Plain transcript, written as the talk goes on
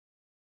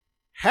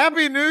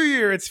Happy New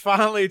Year. It's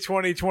finally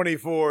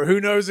 2024.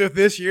 Who knows if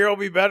this year will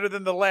be better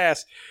than the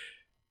last.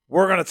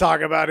 We're going to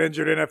talk about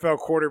injured NFL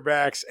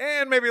quarterbacks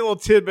and maybe a little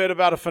tidbit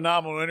about a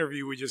phenomenal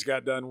interview we just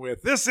got done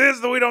with. This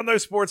is the We Don't Know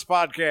Sports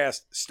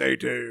Podcast. Stay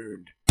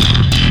tuned.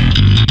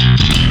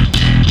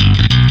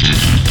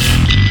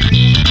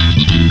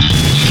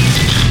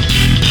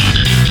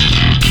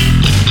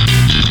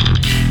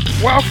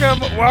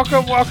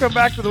 Welcome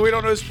back to the We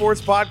Don't Know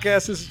Sports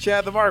Podcast. This is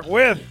Chad the Mark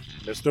with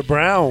Mr.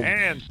 Brown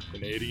and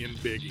Canadian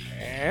Biggie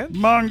and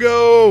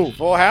Mongo.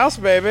 Full house,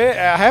 baby.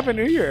 Happy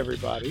New Year,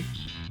 everybody.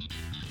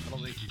 I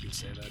don't think you can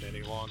say that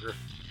any longer.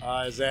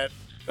 Is that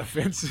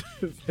offensive?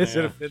 Is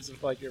it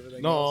offensive like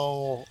everything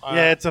else? No.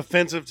 Yeah, it's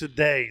offensive to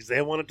days.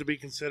 They want it to be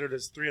considered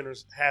as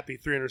happy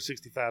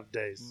 365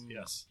 days.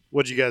 Yes.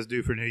 What'd you guys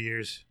do for New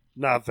Year's?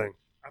 Nothing.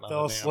 I Not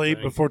fell a damn asleep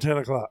thing. before 10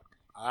 o'clock.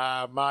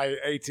 My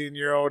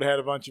 18-year-old had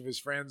a bunch of his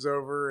friends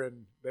over,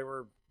 and they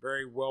were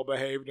very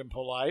well-behaved and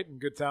polite, and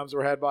good times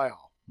were had by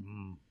all.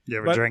 You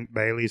ever drink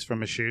Bailey's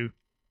from a shoe?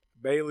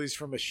 Bailey's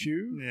from a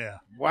shoe? Yeah.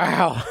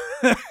 Wow.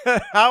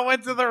 I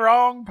went to the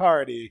wrong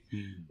party.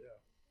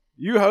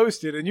 You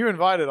hosted, and you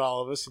invited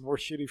all of us, and we're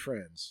shitty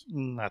friends.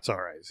 That's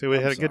all right. So we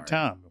had a sorry. good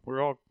time.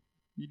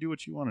 You do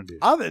what you want to do.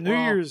 I think New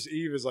Year's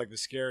Eve is like the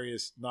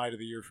scariest night of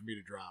the year for me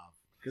to drive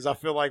because I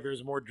feel like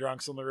there's more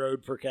drunks on the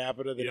road per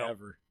capita than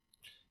ever.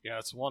 Yeah,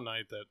 it's one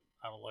night that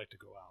I don't like to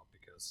go out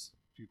because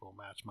people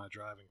match my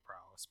driving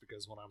prowess.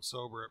 Because when I'm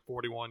sober at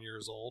 41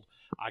 years old,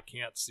 I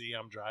can't see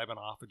I'm driving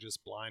off of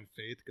just blind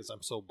faith because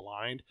I'm so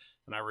blind.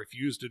 And I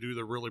refuse to do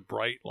the really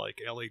bright,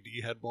 like,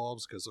 LED head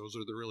bulbs because those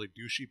are the really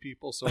douchey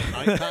people. So at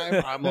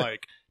nighttime, I'm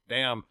like,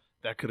 damn,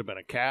 that could have been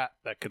a cat.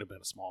 That could have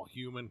been a small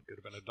human. Could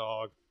have been a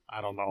dog.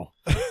 I don't know.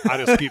 I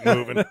just keep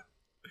moving.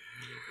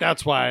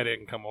 That's why I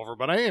didn't come over.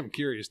 But I am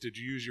curious. Did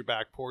you use your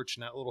back porch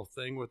and that little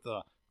thing with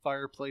the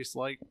fireplace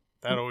light?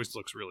 That always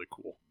looks really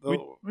cool.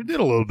 We did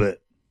a little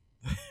bit.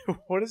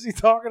 What is he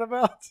talking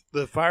about?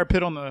 The fire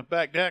pit on the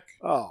back deck.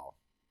 Oh,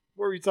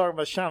 what were you talking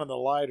about? Shining the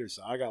light or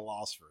something? I got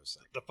lost for a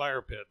second. The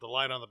fire pit, the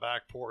light on the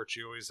back porch.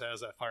 He always has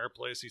that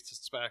fireplace. He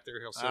sits back there.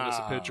 He'll send us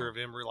a picture of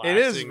him relaxing. It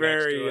is next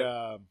very, to it.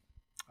 I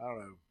don't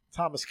know,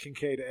 Thomas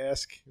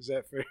Kincaid-esque. Is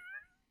that fair?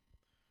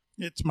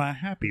 It's my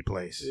happy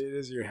place. It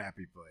is your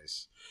happy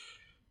place.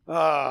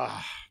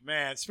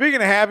 Man, speaking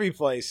of happy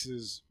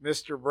places,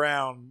 Mr.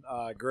 Brown,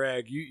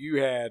 Greg,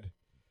 you had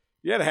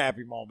a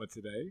happy moment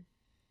today.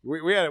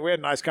 We had a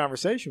nice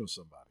conversation with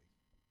somebody.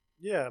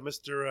 Yeah,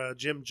 Mr.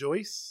 Jim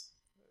Joyce.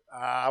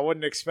 I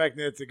wasn't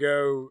expecting it to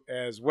go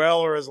as well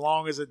or as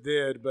long as it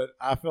did, but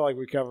I feel like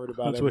we covered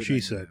about That's what she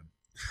everything.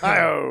 said.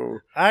 Oh,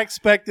 I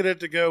expected it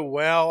to go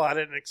well. I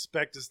didn't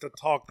expect us to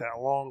talk that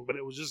long, but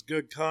it was just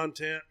good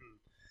content.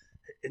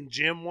 And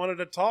Jim wanted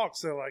to talk,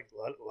 so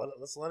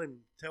let's let him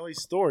tell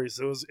his stories.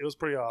 So it was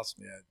pretty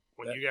awesome. yeah.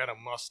 When you got a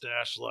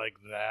mustache like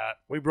that,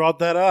 We brought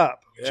that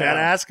up. Yeah. Chad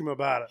asked him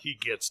about it. he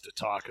gets to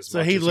talk as So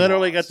much he as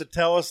literally got wants. to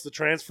tell us the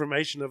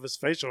transformation of his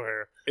facial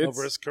hair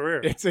over his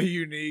career. It's a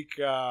unique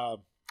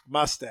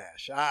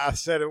mustache. I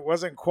said it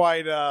wasn't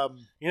quite.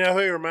 You know who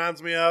he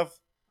reminds me of?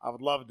 I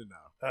would love to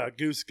know.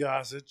 Goose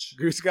Gossage.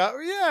 Goose got.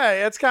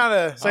 Yeah, it's kind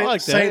of. Same,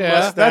 like that, same yeah.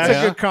 mustache. That's a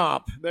Yeah. good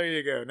comp. There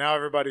you go. Now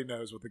everybody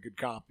knows what the good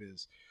comp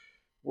is.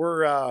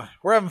 We're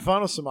having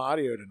fun with some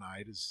audio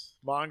tonight. As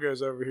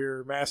Mongo's over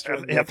here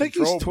mastering. I the think he's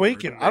control board.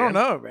 tweaking, I don't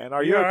man. know, man.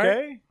 Are you You all right?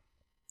 okay?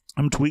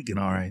 I'm tweaking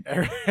all right.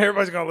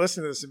 Everybody's gonna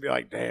listen to this and be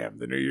like, "Damn,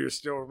 the New Year's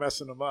still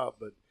messing them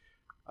up." But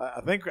I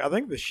think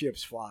the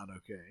ship's flying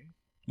okay.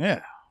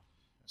 Yeah.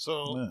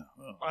 So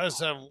Yeah. I just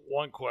have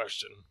one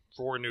question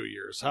for New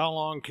Year's. How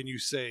long can you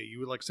say, you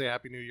would like to say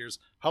Happy New Year's?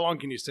 How long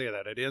can you say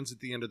that? It ends at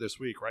the end of this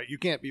week, right? You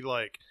can't be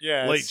like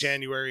Yeah, late it's-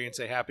 January and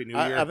say Happy New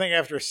Year. I think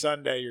after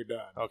Sunday you're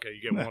done. Okay,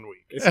 you get 1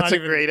 week. It's That's not a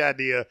even- great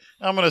idea.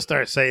 I'm going to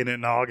start saying it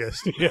in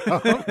August.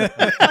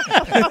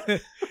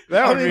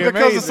 That would be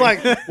because it's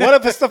amazing. like, what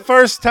if it's the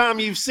first time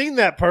you've seen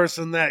that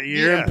person that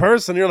year Yeah. in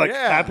person? You're like,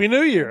 Yeah. Happy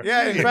New Year.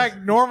 Yeah, in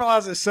fact,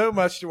 normalize it so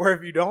much to where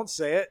if you don't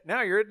say it,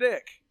 now you're a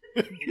dick.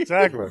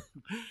 Exactly.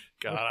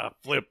 Gotta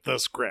flip the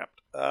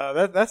script.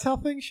 That's how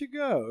things should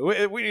go.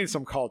 We need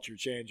some culture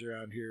change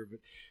around here, but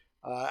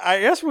I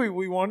guess we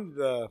wanted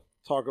to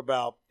talk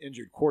about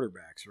injured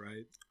quarterbacks,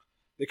 right?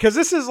 Because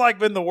this has like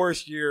been the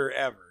worst year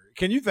ever.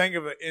 Can you think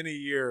of any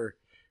year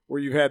where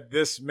you've had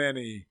this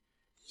many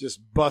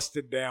just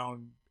busted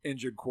down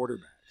injured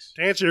quarterbacks?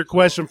 To answer your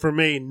question for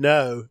me,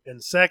 no.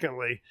 And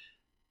secondly,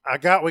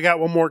 we got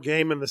one more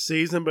game in the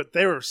season, but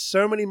there are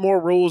so many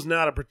more rules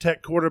now to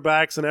protect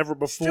quarterbacks than ever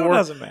before. Still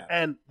doesn't matter.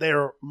 And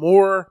they're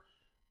more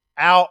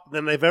out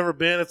than they've ever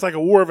been. It's like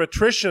a war of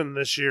attrition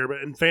this year,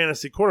 but in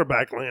fantasy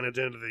quarterback land at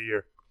the end of the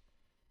year.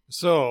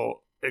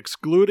 So,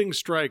 excluding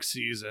strike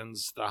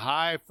seasons, the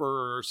high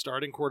for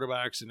starting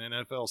quarterbacks in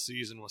NFL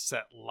season was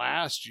set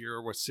last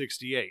year with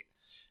 68.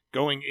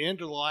 Going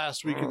into the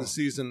last week of the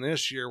season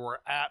this year, we're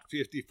at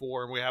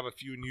 54, and we have a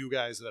few new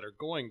guys that are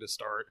going to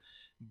start.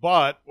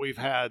 But we've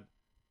had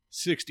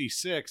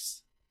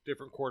 66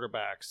 different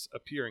quarterbacks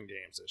appear in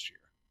games this year.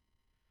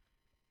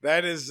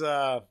 That is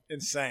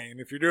insane.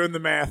 If you're doing the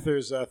math,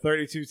 there's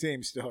 32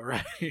 teams still,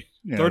 right?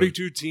 Yeah.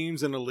 32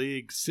 teams in the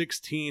league.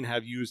 16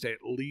 have used at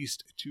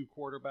least 2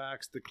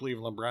 quarterbacks. The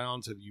Cleveland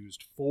Browns have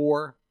used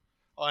 4.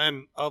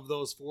 And of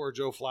those 4,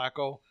 Joe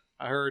Flacco,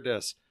 I heard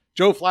this.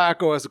 Joe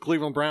Flacco, as a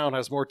Cleveland Brown,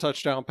 has more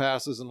touchdown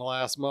passes in the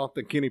last month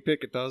than Kenny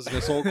Pickett does in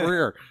his whole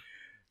career.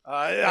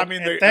 I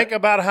mean, And think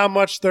about how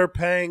much they're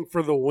paying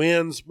for the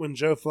wins when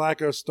Joe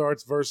Flacco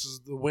starts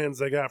versus the wins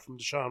they got from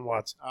Deshaun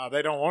Watson.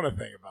 they don't want to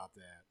think about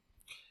that.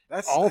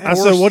 That's All I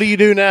said, what do you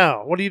do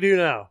now? What do you do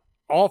now?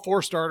 All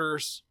 4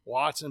 starters,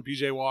 Watson,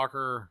 P.J.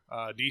 Walker,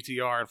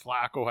 DTR, and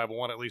Flacco have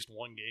won at least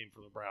 1 game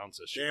for the Browns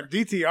this year. Damn,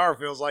 DTR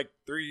feels like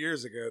 3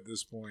 years ago at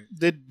this point.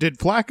 Did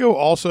Flacco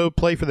also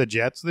play for the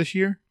Jets this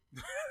year?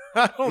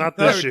 I don't Not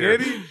know, this year.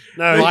 Did he?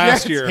 No, The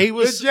last Jets- year. He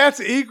was the Jets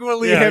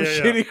equally Yeah, have yeah,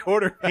 yeah. shitty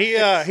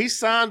quarterbacks. he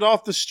signed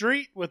off the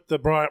street with the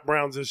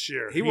Browns this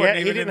year. He wasn't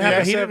even in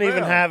the he didn't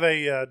even XFL. have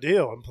a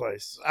deal in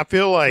place. I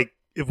feel like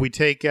if we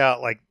take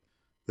out like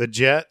the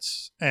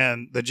Jets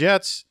and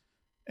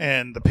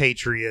the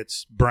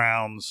Patriots,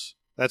 Browns,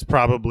 that's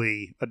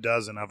probably a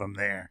dozen of them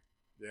there.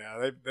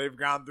 Yeah, they've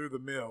gone through the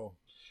mill.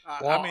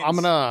 Well, I mean, I'm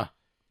going to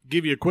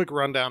give you a quick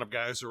rundown of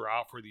guys who are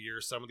out for the year.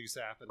 Some of these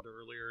happened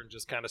earlier, and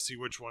just kind of see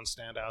which ones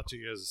stand out to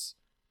you as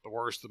the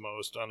worst, the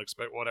most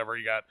unexpected, whatever.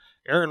 You got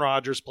Aaron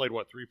Rodgers played,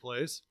 3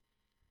 plays?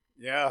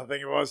 Yeah, I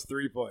think it was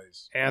 3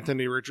 plays.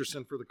 Anthony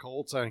Richardson for the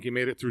Colts. I think he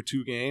made it through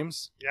 2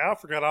 games. Yeah, I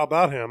forgot all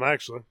about him,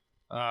 actually.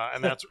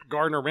 And that's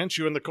Gardner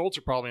Minshew, and the Colts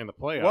are probably in the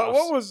playoffs.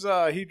 What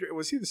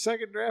was he the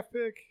second draft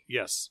pick?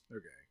 Yes.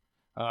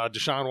 Okay.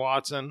 Deshaun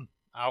Watson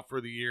out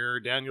for the year.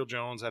 Daniel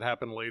Jones, that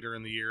happened later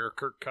in the year.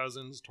 Kirk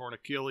Cousins, torn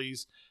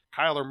Achilles.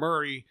 Kyler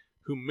Murray,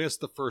 who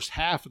missed the first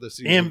half of the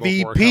season.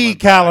 before coming MVP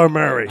Kyler back.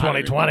 Murray.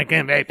 2020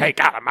 MVP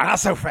Kyler Murray. Not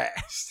so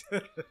fast.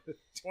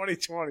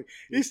 2020.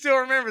 He still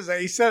remembers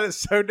that. He said it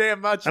so damn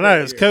much. I know,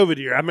 that it's year. COVID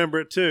year. I remember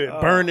it too. It Oh.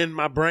 burned in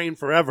my brain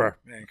forever.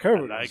 Man,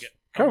 COVID. I like was- it.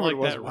 COVID Like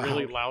was that wild.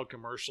 really loud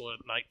commercial at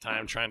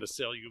nighttime trying to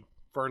sell you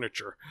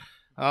furniture.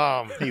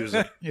 He was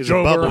a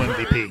Joe bubble Burrow.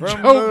 MVP.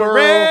 From Joe the Burrow.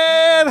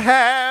 Red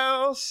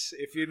House.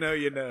 If you know,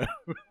 you know.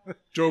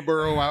 Joe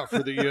Burrow out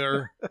for the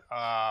year.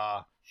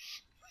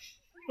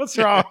 What's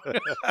wrong?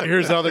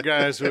 Here's other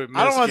guys who have missed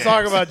I don't want to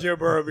talk games. about Joe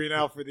Burrow being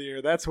out for the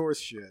year. That's horse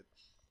shit.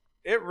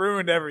 It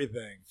ruined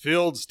everything.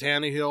 Fields,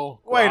 Tannehill.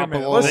 Wait a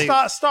minute. Garoppolo.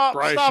 Let's stop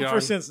Bryce for Young.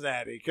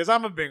 Cincinnati because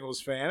I'm a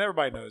Bengals fan.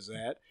 Everybody knows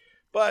that.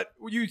 But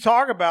when you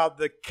talk about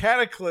the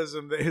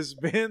cataclysm that has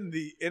been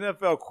the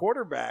NFL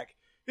quarterback,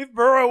 if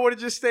Burrow would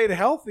have just stayed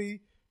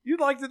healthy, you'd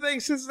like to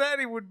think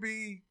Cincinnati would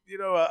be,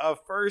 a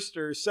first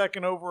or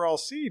second overall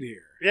seed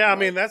here. Yeah, I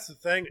mean, that's the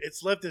thing.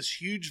 It's left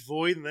this huge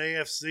void in the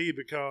AFC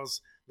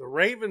because the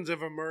Ravens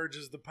have emerged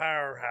as the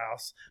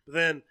powerhouse. But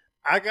then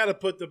I got to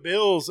put the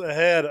Bills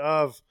ahead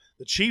of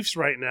the Chiefs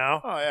right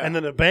now. Oh, yeah. And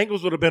then the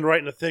Bengals would have been right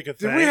in the thick of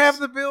things. Did we have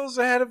the Bills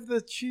ahead of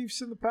the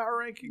Chiefs in the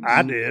power rankings?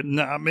 I did.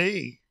 Not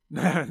me.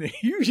 No,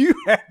 you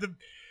had the.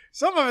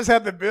 Some of us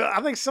had the Bills.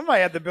 I think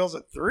somebody had the Bills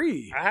at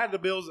 3. I had the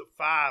Bills at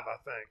 5, I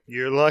think.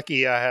 You're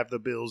lucky I have the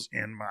Bills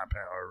in my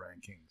power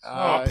rankings.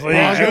 Oh, please.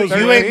 yeah,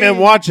 You ain't been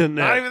watching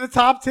Not that. even the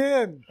top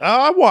 10.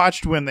 I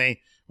watched when they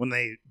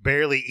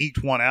barely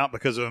eked one out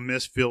because of a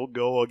missed field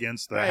goal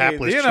against the Hey,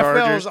 hapless the NFL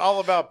Chargers. is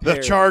all about The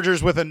parity.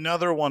 Chargers with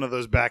another one of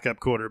those backup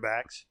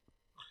quarterbacks.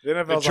 The,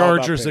 NFL's The all about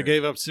Chargers that parity.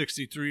 gave up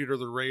 63 to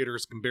the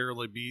Raiders can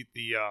barely beat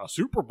the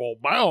Super Bowl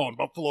bound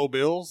Buffalo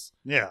Bills.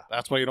 Yeah.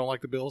 That's why you don't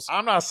like the Bills?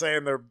 I'm not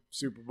saying they're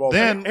Super Bowl.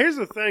 Then- Here's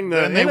the thing,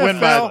 though. Then they NFL, win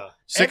by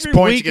 6 every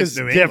points week against is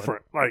New England.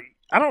 different. Like,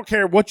 I don't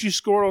care what you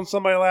scored on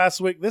somebody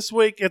last week. This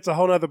week, it's a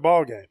whole other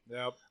ball game.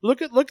 Yep.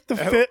 Look at the Look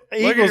at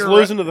Eagles your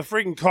losing to the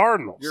freaking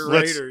Cardinals. Your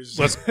Let's- Raiders.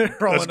 let's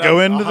rolling go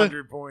up into the-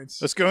 100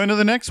 points. Let's go into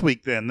the next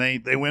week then. They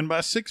win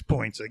by 6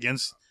 points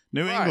against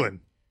New Right. England.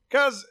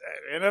 Because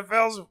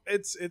NFL's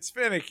it's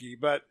finicky.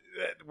 But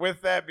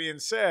with that being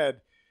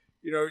said,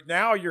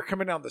 now you're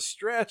coming down the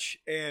stretch,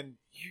 and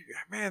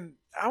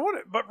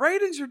but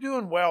ratings are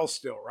doing well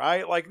still,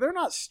 right? Like they're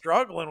not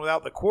struggling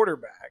without the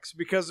quarterbacks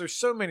because there's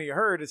so many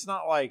hurt. It's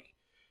not like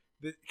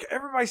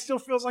everybody still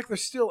feels like they're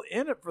still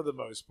in it for the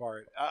most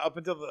part up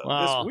until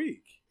Wow. this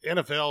week.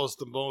 NFL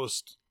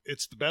is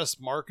it's the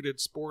best marketed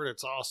sport.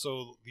 It's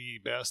also the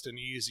best and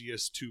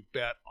easiest to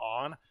bet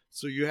on.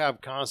 So you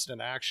have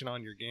constant action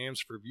on your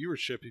games for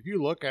viewership. If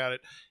you look at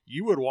it,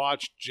 you would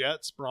watch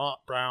Jets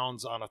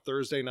Browns on a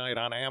Thursday night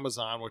on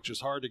Amazon, which is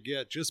hard to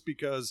get just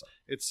because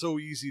it's so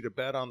easy to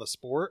bet on the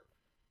sport.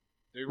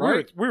 Dude,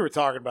 Right. we were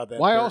talking about that.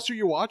 Why else are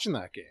you watching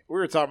that game? We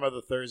were talking about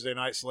the Thursday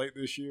night slate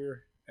this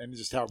year and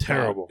just how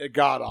Terrible.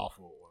 god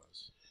awful it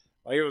was.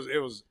 Like it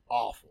was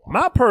awful.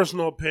 My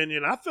personal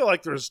opinion, I feel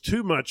like there's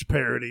too much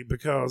parity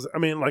because, I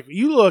mean, like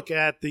you look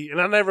at and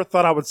I never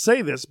thought I would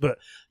say this, but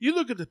you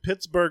look at the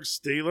Pittsburgh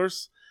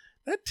Steelers,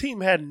 that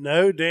team had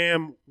no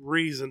damn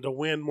reason to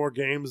win more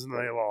games than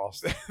they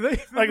lost. they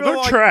Like, feel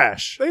they're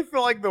trash. They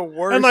feel like the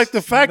worst. And like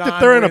the fact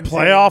that they're in a non-win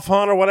playoff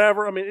hunt or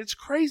whatever, I mean, it's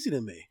crazy to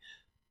me.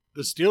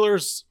 The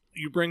Steelers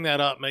you bring that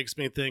up makes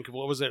me think of,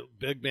 what was it,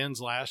 Big Ben's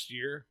last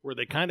year, where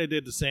they kind of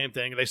did the same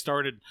thing. They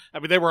started, I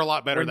mean, they were a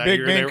lot better When that Big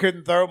year. Ben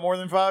couldn't throw it more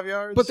than 5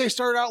 yards? But they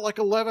started out like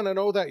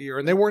 11-0 that year,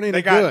 and they weren't any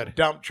They got good.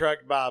 dump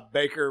trucked by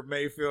Baker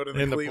Mayfield and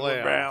In the the Cleveland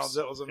playoffs. Browns.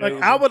 That was amazing.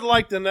 Like, I would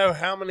like to know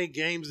how many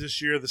games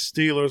this year the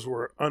Steelers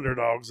were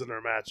underdogs in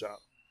their matchup.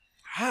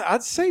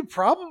 I'd say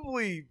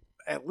probably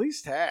at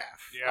least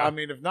half. Yeah. I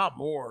mean, if not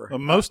more. But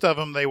most of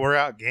them, they were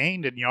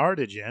outgained in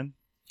yardage in.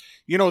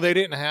 You know, they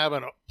didn't have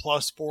a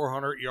plus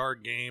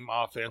 400-yard game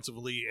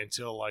offensively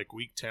until like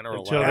week 10 or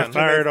Until 11. they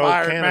fired old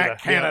fired Canada.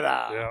 Matt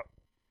Canada.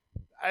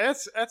 Yeah.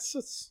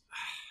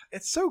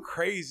 It's so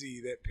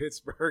crazy that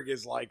Pittsburgh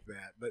is like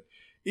that. But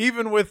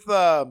even with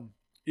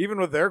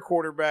their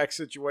quarterback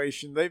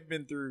situation, they've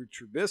been through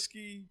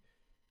Trubisky,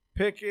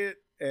 Pickett,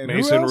 and who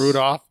Mason else?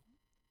 Rudolph.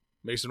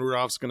 Mason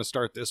Rudolph's going to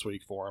start this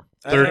week for him.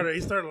 He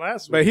started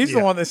last week. But he's the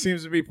Yeah. one that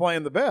seems to be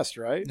playing the best,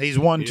 right? He's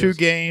won He 2 is.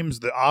 games.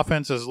 The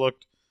offense has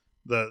looked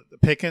the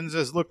Pickens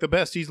has looked the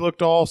best he's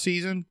looked all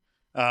season.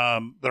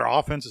 Their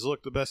offense has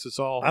looked the best it's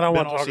all. I don't been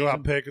want to all talk season.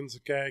 about Pickens,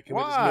 okay? Can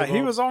we just Why? move He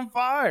on? was on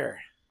fire.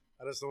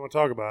 I just don't want to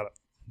talk about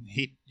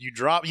it.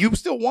 You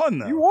still won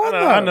though. You won,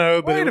 I though.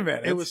 know, but Wait a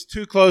minute. it was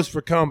too close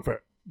for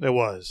comfort. It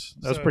was.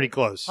 That was So- pretty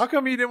close. How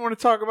come you didn't want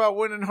to talk about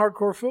winning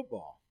hardcore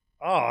football?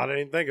 Oh, I didn't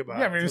even think about You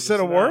it. haven't even until said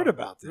a just word now.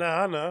 about that. No,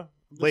 I know.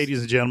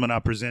 Ladies and gentlemen, I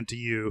present to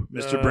you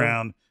Mr.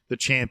 Brown, the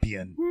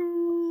champion.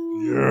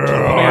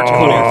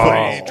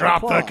 Yeah.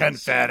 Drop the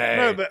confetti.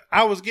 No, but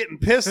I was getting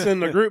pissed in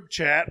the group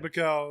chat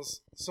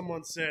because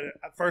someone said,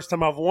 first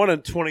time I've won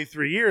in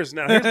 23 years.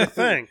 Now, here's the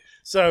thing.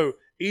 So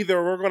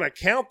either we're going to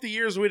count the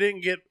years we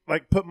didn't get,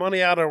 like, put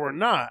money out or we're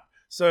not.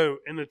 So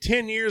in the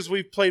 10 years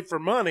we've played for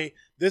money,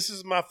 this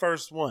is my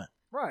first one.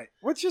 Right,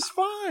 which is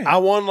fine. I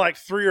won like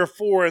 3 or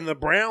 4 in the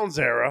Browns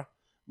era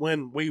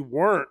when we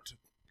weren't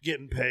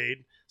getting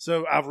paid.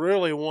 So I've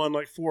really won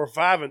like 4 or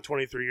 5 in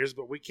 23 years,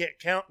 but we can't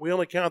count. We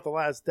only count the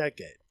last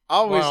decade.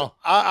 Always, Well-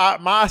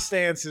 my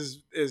stance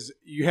is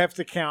you have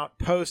to count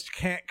post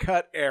can't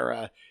cut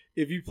era.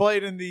 If you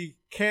played in the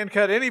can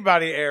cut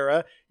anybody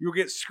era, you'll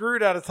get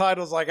screwed out of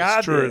titles like I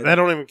That's true. did. That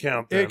don't even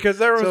count. then. Because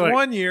there was So, like-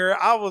 one year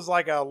I was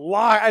like a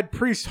lock. I had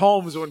Priest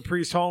Holmes when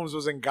Priest Holmes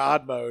was in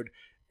God mode,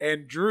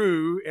 and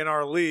Drew in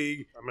our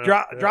league I mean,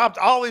 dropped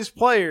all his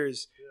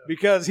players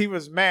because he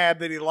was mad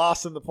that he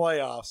lost in the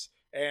playoffs.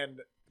 And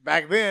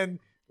back then,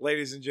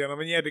 ladies and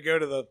gentlemen, you had to go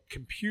to the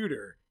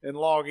computer and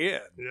log in.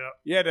 Yeah.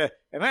 You had to,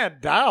 and I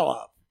had dial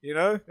up. You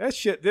know, that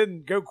shit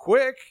didn't go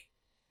quick.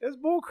 It was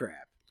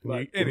bullcrap.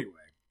 But anyway,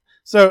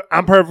 So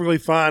I'm perfectly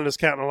fine just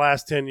counting the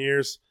last 10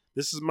 years.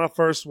 This is my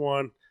first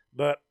one,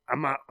 but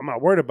I'm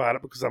not worried about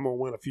it because I'm gonna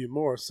win a few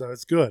more, so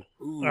it's good.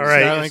 All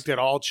right. I think that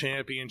all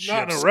championships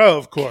Not in a row,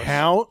 of course.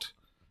 count.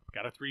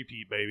 Got a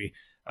three-peat, baby.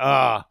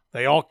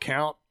 They all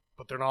count,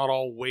 but they're not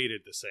all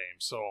weighted the same.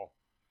 So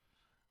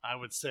I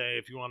would say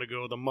if you want to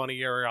go the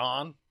money area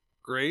on,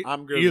 great.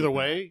 I'm good Either with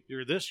way,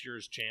 you're this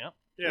year's champ.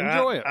 Yeah,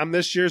 Enjoy it. I'm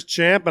this year's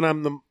champ, and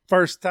I'm the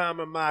first time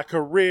in my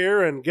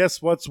career. And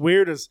guess what's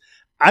weird is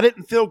I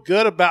didn't feel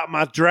good about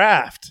my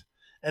draft,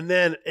 and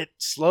then it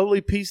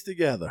slowly pieced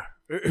together.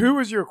 who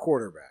was your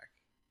quarterback?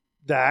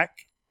 Dak.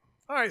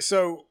 All right,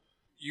 so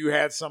you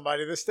had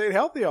somebody that stayed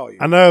healthy all year.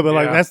 I know, but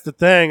like Yeah. that's the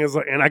thing is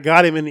like, and I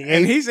got him in the And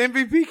eighth. he's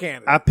MVP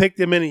candidate. I picked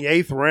him in the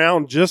 8th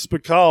round just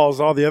because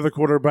all the other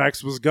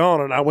quarterbacks was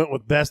gone, and I went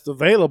with best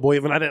available.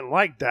 Even I didn't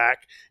like Dak,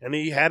 and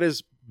he had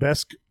his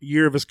best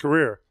year of his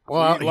career.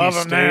 Well, We love he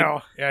him stayed-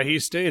 now. Yeah, he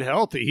stayed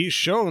healthy. He's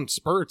shown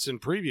spurts in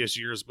previous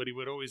years, but he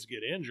would always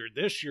get injured.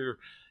 This year,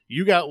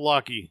 you got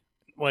lucky.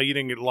 Well, you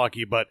didn't get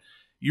lucky, but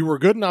you were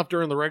good enough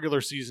during the regular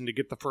season to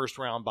get the first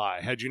round bye.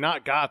 Had you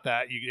not got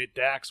that, you get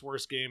Dak's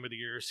worst game of the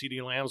year,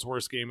 CeeDee Lamb's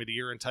worst game of the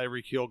year, and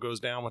Tyreek Hill goes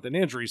down with an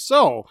injury.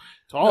 So,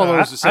 to all No,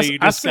 those to say I you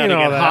just seen got to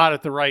all get that. hot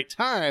at the right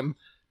time,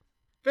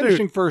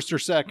 finishing first or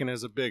second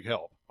is a big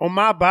help. On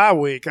my bye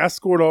week, I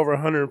scored over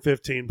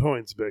 115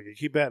 points, Biggie.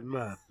 Keep that in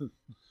mind.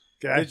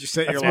 Okay? Did you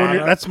set your that's more, than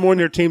lineup? that's more than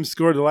your team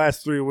scored the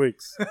last 3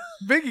 weeks.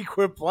 Biggie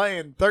quit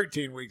playing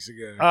 13 weeks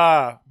ago.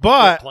 We're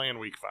But playing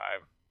week 5.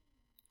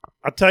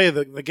 I'll tell you,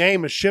 the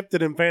game has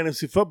shifted in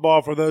fantasy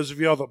football for those of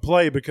y'all that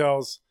play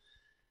because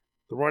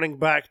the running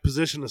back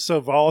position is so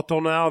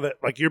volatile now that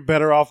like you're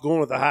better off going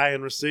with a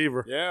high-end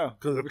receiver. Yeah,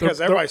 Because because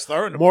everybody's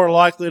throwing the more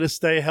likely to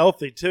stay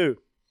healthy, too.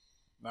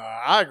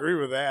 I agree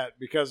with that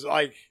because,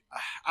 like,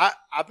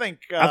 I think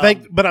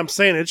but I'm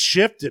saying it's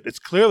shifted. It's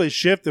clearly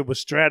shifted with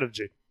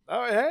strategy.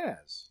 oh, it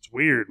has. It's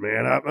weird,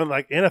 man. I'm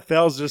like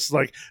NFL's just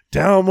like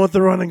down with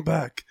the running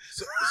back.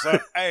 So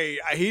hey,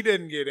 he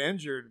didn't get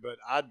injured, but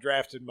I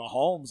drafted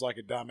Mahomes like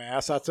a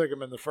dumbass. I took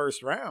him in the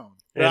first round.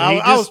 And I, he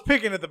I was just-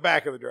 picking at the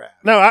back of the draft.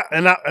 No,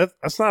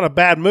 that's not a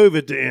bad move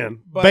at the end,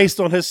 But- based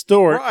on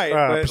historic Right,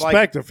 but,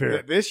 perspective like,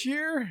 here. This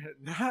year,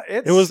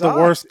 it was the sucked.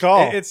 worst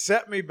call. It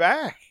set me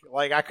back.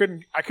 Like I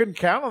couldn't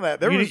count on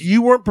that.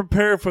 You weren't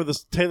prepared for the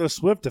Taylor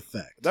Swift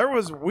effect. There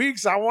was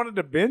weeks I wanted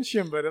to bench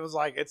him, but it was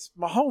like it's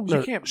Mahomes. No,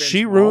 You can't bench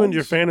she ruined Mahomes.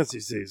 your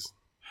fantasy season.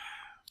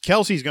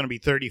 Kelsey's going to be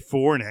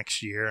 34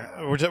 next year.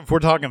 If we're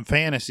talking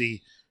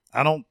fantasy,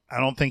 I don't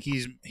think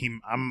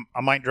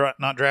I might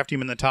not draft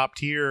him in the top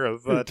tier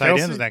of tight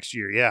Kelsey? ends next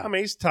year. Yeah. I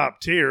mean, he's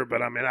top tier,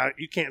 but I mean,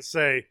 you can't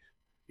say,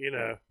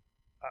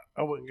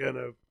 I wasn't going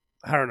to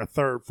hire in a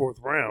third, fourth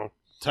round.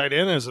 Tight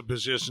end is a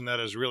position that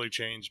has really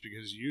changed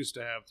because you used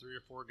to have 3 or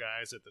 4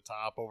 guys at the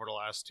top over the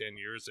last 10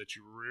 years that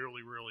you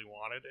really, really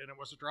wanted, and it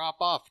was a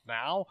drop-off.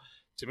 Now,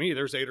 to me,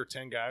 there's 8 or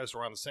 10 guys who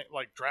are on the same,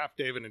 like draft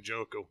David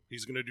Njoku.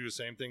 He's going to do the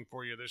same thing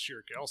for you this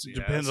year. Kelsey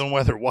Depends has. on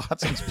whether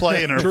Watson's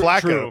playing or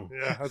Flacco. True.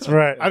 Yeah, that's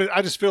right.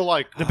 I just feel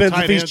like Depends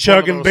tight if he's end's one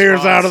of chugging those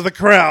beers spots out of the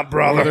crowd, where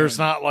brother. there's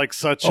not like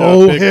such a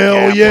Oh, big hell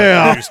gap like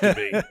yeah. there used to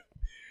be.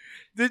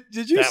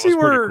 Did you That see was pretty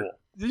where? cool.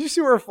 Did you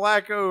see where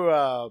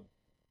Flacco?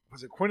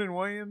 Was it Quinnen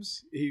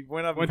Williams? He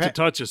went up Went and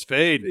to touch his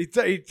fade. he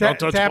Don't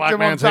touch tapped black him on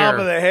man's top hair.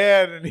 of the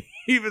head, and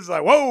he was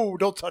like, "Whoa!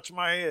 Don't touch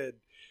my head."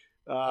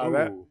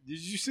 Ooh. Did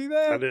you see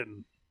that? I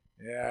didn't.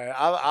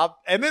 Yeah,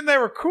 and then they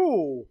were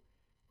cool,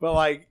 but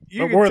like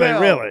you But could were they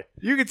tell, really?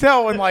 You could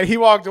tell when like he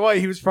walked away,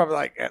 he was probably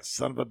like, "That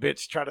son of a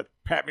bitch tried to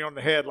pat me on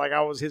the head like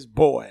I was his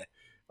boy."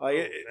 Like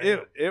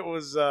it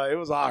was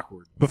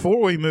awkward.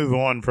 Before we move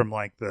on from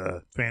like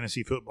the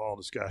fantasy football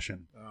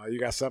discussion, You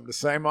got something to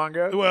say,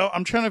 Mongo? well,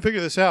 I'm trying to figure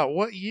this out.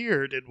 What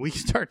year did we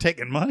start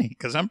taking money?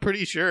 Because I'm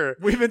pretty sure.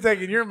 We've been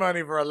taking your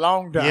money for a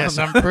long time. Yes,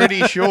 I'm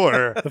pretty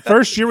sure. The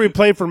first year we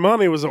played for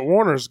money was at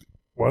Warner's,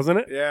 wasn't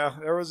it? Yeah,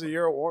 there was a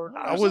year at Warner.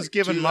 I was like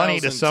giving money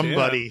to 2010.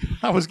 somebody.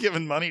 I was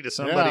giving money to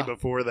somebody Yeah.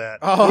 before that.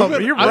 Oh,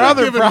 but your I've been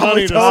brother giving probably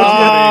money to told you.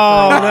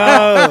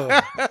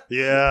 Oh, no.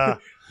 Yeah.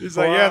 He's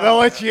like, yeah, they'll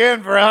let you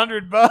in for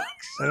 $100.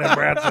 And then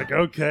Brad's like,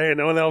 okay,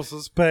 no one else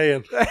is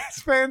paying.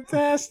 That's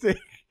fantastic.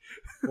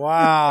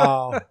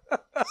 Wow.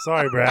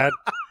 Sorry, Brad.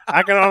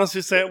 I can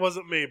honestly say it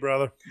wasn't me,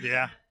 brother.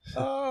 Yeah.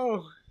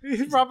 Oh,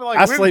 he's probably like,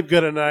 I when, sleep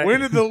good at night.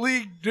 when did the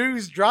league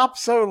dues drop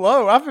so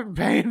low? I've been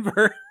paying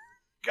for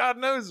God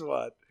knows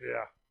what.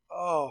 Yeah,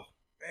 Oh,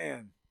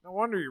 man. No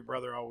wonder your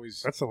brother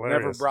always that's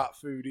hilarious. never brought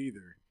food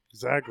either.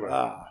 Exactly.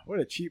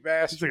 What a cheap He's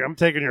bastard. like, I'm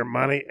taking your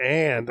money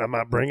and I'm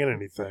not bringing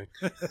anything.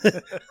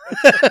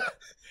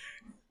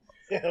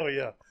 Hell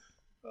yeah.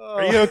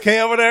 Are you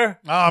okay over there?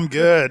 Oh, I'm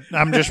good.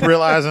 I'm just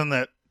realizing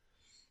that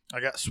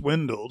I got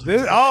swindled.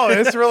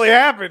 This really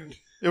happened.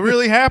 It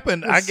really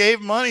happened. I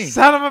gave money.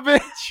 Son of a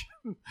bitch.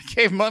 I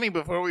gave money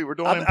before we were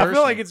doing it in I person.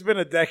 feel like it's been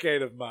a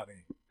decade of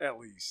money, at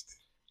least.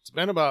 It's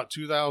been about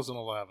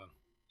 2011,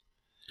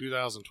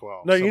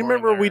 2012. No, you somewhere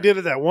remember in we there. did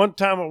it that one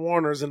time at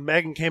Warner's and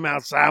Megan came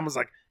outside and was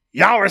like,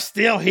 y'all are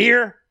still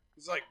here?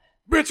 He's like,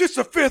 bitch, it's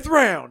the 5th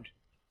round.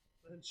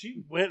 And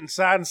she went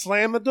inside and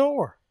slammed the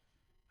door.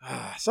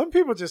 Some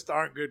people just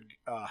aren't good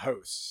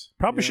hosts.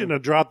 Probably You know? shouldn't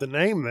have dropped the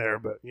name there,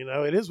 but,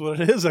 it is what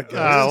it is, I guess.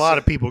 a lot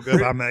of people go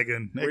by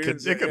Megan. It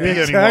could Yeah, be anyone.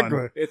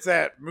 exactly. It's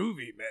that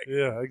movie, Meg.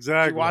 Yeah, Did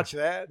exactly. you watch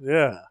that?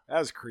 Yeah. That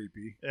was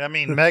creepy. I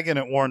mean, Megan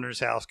at Warner's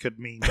house could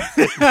mean that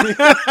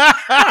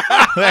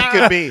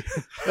could be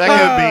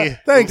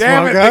Thanks,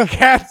 Damn it, Mongo. the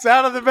cat's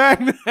out of the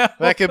bag now.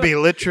 that could be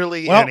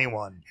literally Well,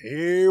 anyone.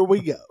 Here we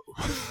go.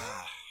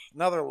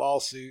 Another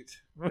lawsuit.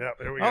 Yep,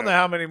 there we I don't know go.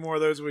 how many more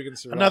of those we can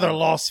survive. Another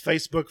lost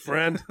Facebook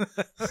friend.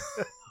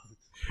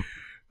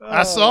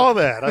 I saw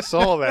that.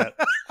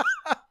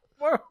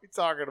 What are we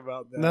talking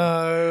about then?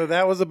 No,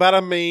 that was about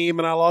a meme,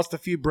 and I lost a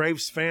few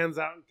Braves fans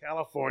out in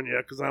California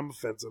because I'm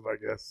offensive, I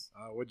guess.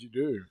 What'd you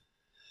do?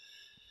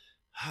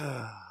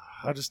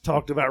 I just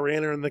talked about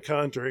re-entering the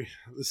country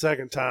the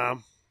second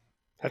time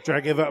after I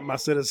gave up my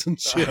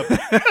citizenship.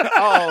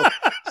 Oh,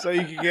 so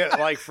you can get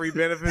like free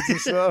benefits and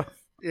stuff?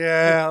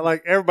 Yeah,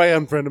 like everybody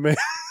unfriended me.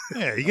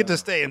 Yeah, you get to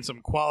stay in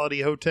some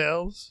quality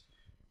hotels.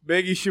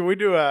 Biggie, should we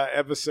do an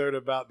episode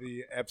about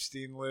the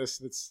Epstein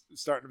list that's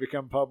starting to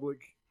become public?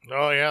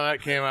 Oh, yeah,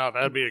 that came out.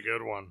 That'd be a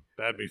good one.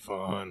 That'd be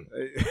fun.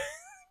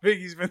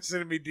 Biggie's been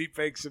sending me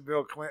deepfakes of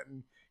Bill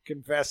Clinton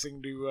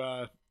confessing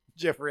to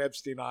Jeffrey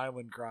Epstein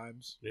Island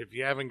crimes. If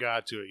you haven't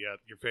got to it yet,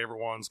 your favorite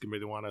one's going to be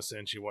the one I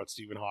sent you, what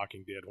Stephen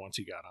Hawking did once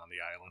he got on the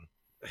island.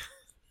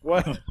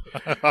 What?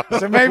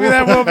 So maybe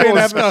that will be We'll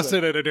an discuss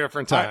episode. it at a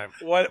different time.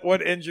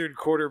 What injured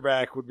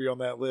quarterback would be on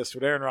that list?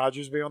 Would Aaron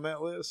Rodgers be on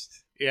that list?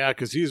 Yeah,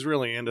 because he's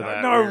really into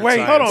that. No, weird wait,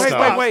 science hold on,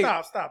 stuff. wait.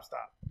 Stop.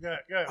 Go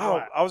ahead. Oh,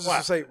 What? I was just What?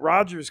 going to say,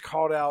 Rodgers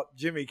called out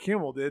Jimmy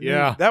Kimmel, didn't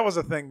Yeah. he? That was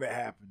a thing that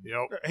happened.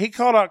 Yep. He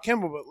called out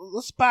Kimball, but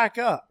let's back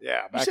up.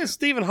 Yeah, You back said up.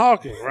 Stephen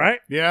Hawking,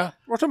 right? Yeah.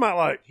 We're talking about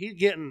like he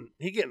getting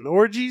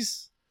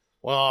orgies,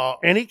 Well,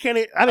 and he can't.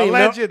 I didn't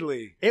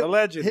Allegedly. It-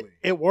 Allegedly. know.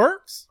 It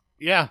works.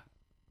 yeah.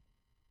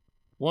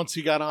 Once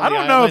he got on I the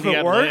don't know island, if he it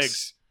had works.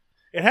 legs.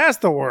 It has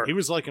to work. He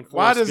was like in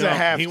Why Forrest does it Gump.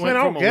 have He to? went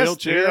I from don't a guess,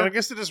 wheelchair. dude. I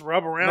guess they just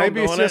rub around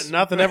Maybe it's doing just- it and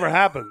nothing ever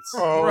happens.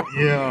 Oh,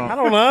 I yeah.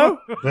 don't know.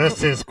 This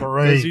is Does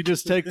great. he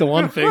just take the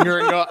one finger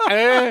and go, What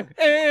are you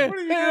eh?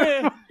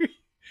 doing?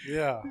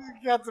 Yeah.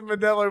 He's got the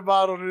Modelo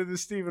bottle to the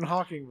Stephen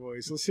Hawking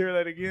voice. Let's hear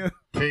that again.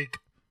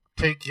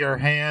 Take your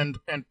hand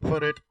and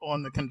put it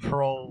on the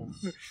controls.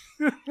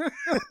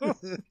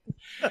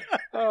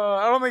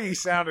 I don't think he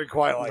sounded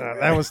quite like Nah,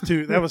 that. that was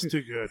too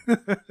good.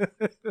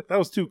 That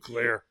was too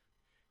clear.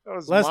 That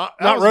was not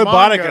that was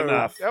robotic Mongo.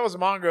 enough. That was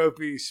Mongo if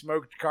he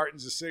smoked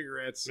cartons of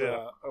cigarettes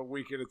Yeah. a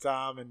week at a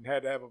time and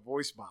had to have a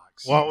voice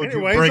box. What would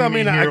Anyways, you bring I me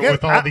mean, I here guess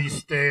with all these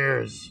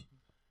stairs?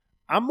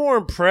 I'm more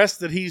impressed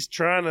that he's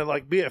trying to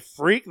like be a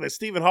freak, that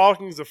Stephen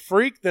Hawking's a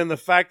freak, than the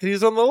fact that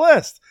he's on the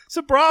list.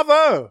 So bravo.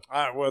 All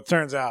right, well, it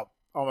turns out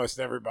almost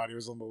everybody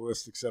was on the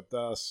list except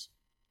us.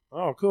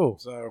 Oh, cool.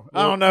 So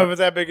I don't know if it's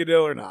that big a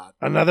deal or not.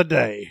 Another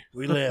day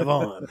we live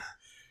on.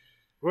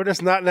 We're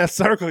just not in that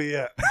circle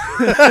yet.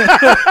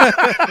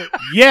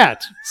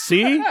 Yet.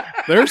 See?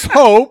 There's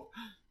hope.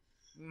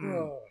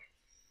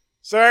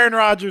 So Aaron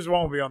Rodgers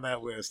won't be on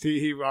that list.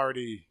 He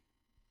already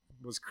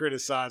was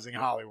criticizing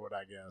Hollywood,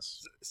 I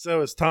guess.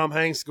 So is Tom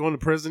Hanks going to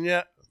prison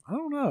yet? I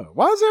don't know.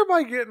 Why is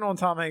everybody getting on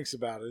Tom Hanks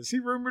about it? Is he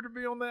rumored to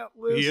be on that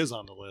list? He is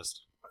on the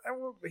list.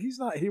 Well, he's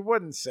not. He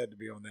wasn't said to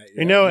be on that yet.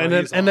 You know, No, and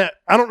then, he's and on. that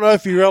I don't know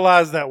if you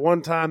realize that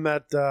one time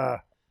that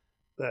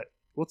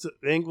what's it,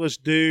 the English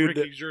dude?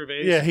 Ricky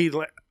Gervais. Yeah, he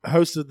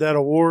hosted that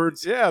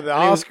awards. Yeah, the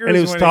And he was- Oscars. and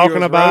he was when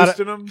talking about it,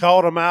 roasting him.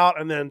 called him out,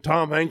 and then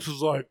Tom Hanks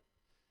was like,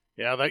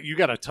 Yeah, that you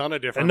got a ton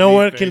of different. and no meme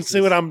one can faces. see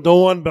what I'm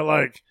doing, but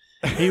like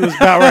he was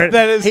about ready.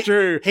 That is he,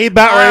 true. He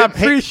about I ready.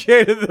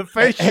 appreciated the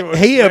facial.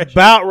 He expression.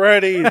 about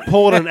ready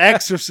pulled an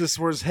exorcist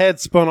where his head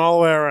spun all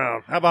the way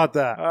around. How about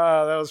that?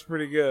 That was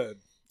pretty good.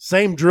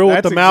 Same drill with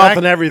That's the mouth exact-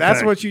 and everything.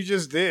 That's what you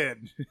just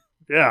did.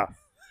 Yeah,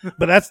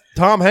 but that's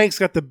Tom Hanks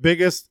got the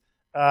biggest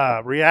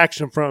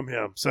reaction from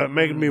him, so it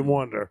made me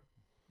wonder.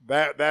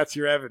 That's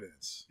your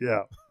evidence.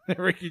 Yeah,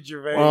 Ricky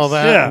Gervais. Well,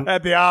 that- Yeah.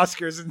 at the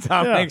Oscars and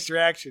Tom Yeah. Hanks'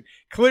 reaction.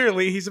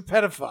 Clearly, he's a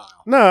pedophile.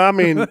 no, I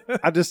mean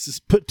I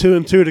just put two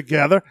and two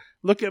together.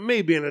 Look at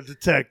me being a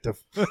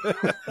detective,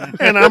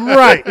 and I'm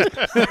right.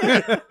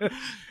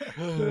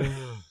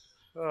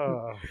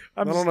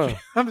 I don't know.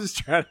 I'm just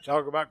trying to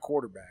talk about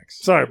quarterbacks.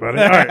 Sorry, buddy.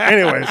 All right.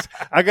 Anyways,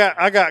 I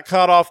got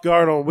caught off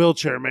guard on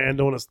Wheelchair Man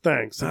doing his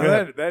thing. So No, go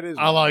ahead. that is.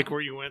 I like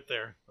where you went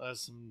there.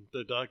 That's some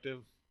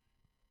deductive,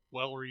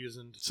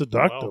 well-reasoned,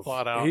 Seductive. well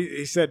thought out.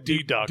 He said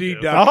Deductive.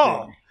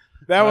 deducting.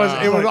 That was.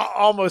 It was Like-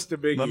 almost a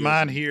big. But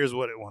mine hears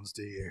what it wants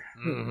to hear.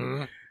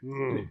 Mhm.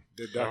 Mm.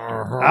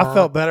 Deductive. I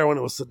felt better when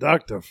it was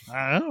seductive.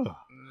 I know.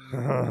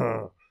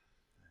 No,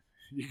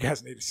 You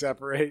guys need to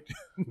separate.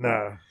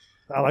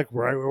 I like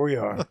right where we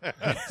are.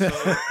 So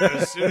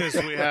as soon as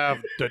we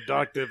have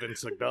deductive and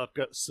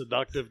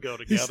seductive go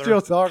He's together,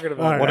 still talking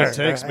about All right, what that. it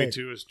takes me hey.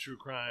 to is true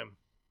crime.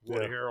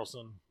 Woody Yeah.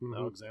 Harrelson, Mhm.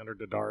 Alexander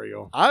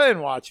Daddario. I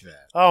didn't watch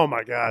that. Oh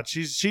my God,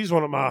 she's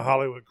one of my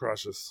Hollywood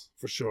crushes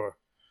for sure.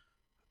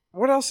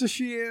 What else is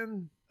she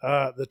in?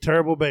 The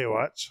Terrible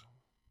Baywatch.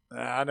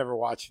 I never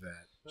watched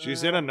that.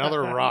 She's in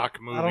another rock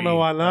movie. I don't know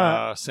why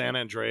not. San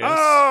Andreas.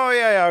 Oh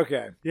yeah,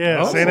 okay.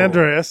 Yeah, Oh. San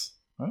Andreas.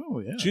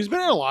 Oh, yeah. She's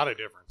been in a lot of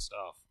different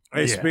stuff.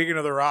 Hey, Yeah. speaking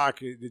of The Rock,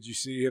 did you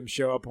see him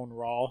show up on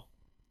Raw?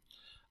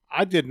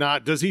 I did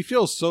not. Does he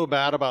feel so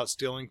bad about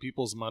stealing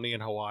people's money in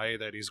Hawaii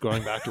that he's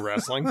going back to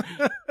wrestling?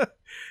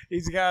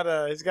 He's got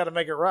to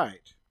make it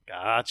right.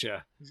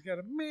 Gotcha. He's got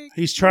to make.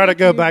 He's trying to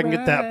go it back and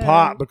get that right.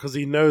 pop because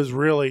he knows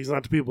really he's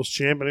not the people's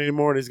champion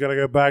anymore, and he's got to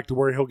go back to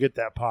where he'll get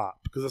that pop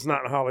because it's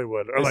not in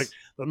Hollywood or like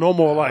the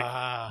normal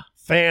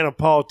fan of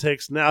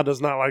politics now does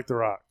not like The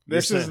Rock.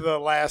 This You're is saying- the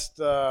last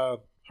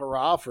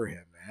hurrah for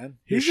him, man.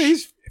 His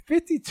He's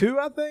 52,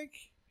 I think.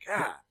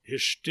 God.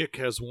 his shtick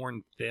has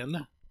worn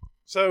thin.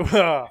 So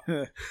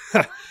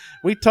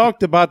we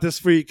talked about this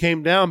before you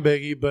came down,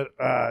 Biggie. But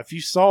if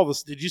you saw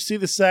this, did you see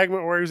the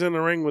segment where he was in the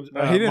ring with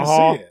No, he didn't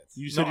Mahal? see it.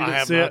 You said No, you I didn't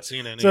have see not it.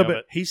 seen any So, of but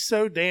it. he's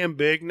so damn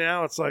big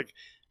now. It's like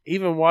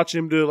even watching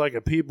him do like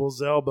a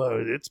people's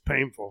elbow, it's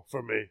painful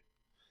for me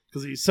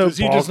because he's so. Does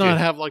he just bulky. not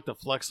have like the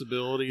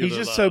flexibility? He's of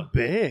just the, so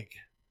big.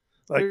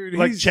 Like Dude,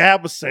 like he's-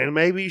 Chad was saying,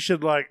 maybe he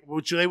should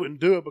which they wouldn't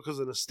do it because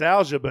of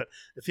nostalgia, but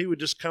if he would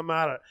just come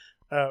out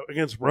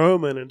against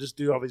Roman and just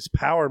do all these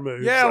power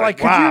moves, Yeah, like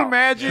could wow. you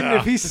imagine Yeah.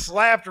 if he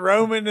slapped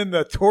Roman in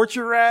the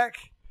torture rack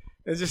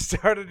and just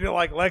started to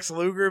like Lex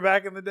Luger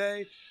back in the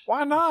day?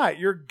 Why not?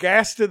 You're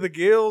gassed to the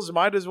gills.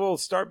 Might as well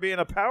start being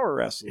a power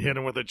wrestler. hit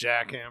him with a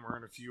jackhammer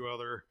and a few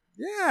other.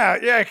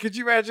 Yeah. Could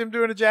you imagine him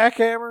doing a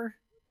jackhammer?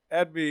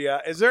 That'd be.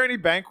 Is there any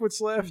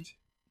banquets left?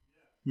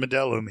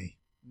 Modelo me.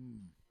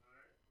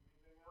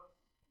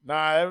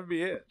 Nah, that would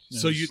be it.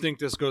 So you think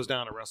this goes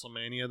down at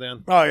WrestleMania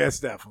then? Oh, yeah, it's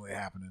definitely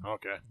happening.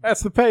 Okay.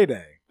 That's the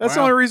payday. That's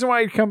the Well. only reason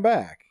why he'd come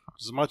back.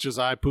 As much as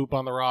I poop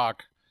on the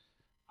Rock,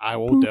 I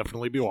will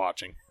definitely be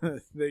watching.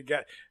 They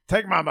got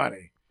take my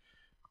money.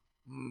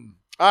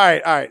 All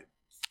right.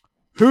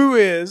 Who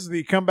is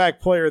the comeback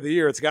player of the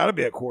year? It's got to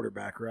be a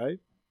quarterback, right?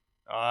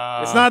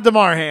 It's not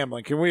DeMar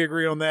Hamlin. Can we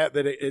agree on that?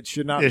 That it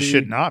should not. It be?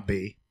 should not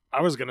be.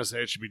 I was gonna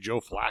say it should be Joe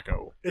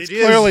Flacco. It's It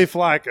is- clearly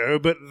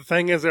Flacco, but the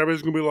thing is,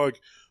 everybody's going to be like,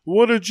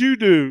 what did you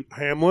do,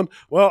 Hamlin?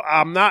 Well,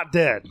 I'm not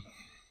dead.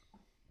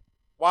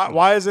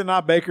 Why is it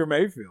not Baker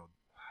Mayfield?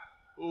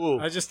 Ooh.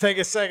 I just take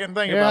a second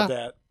think Yeah. about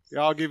that.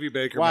 Yeah, I'll give you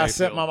Baker Why I Mayfield.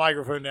 set my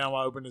microphone down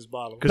while I open this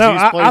bottle. Because No,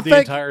 he's I played the think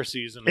entire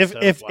season.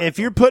 If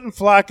you're putting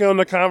Flacco in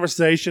the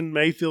conversation,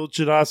 Mayfield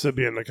should also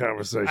be in the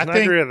conversation. I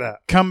think agree with that.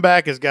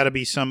 Comeback has got to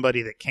be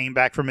somebody that came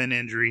back from an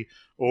injury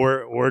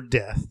or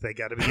death. They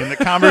got to be in the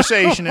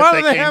conversation if Why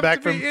do they came have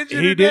back to be from.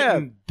 injured he or dead?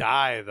 didn't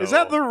die though. Is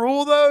that the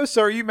rule though?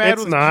 So are you mad It's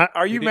with not.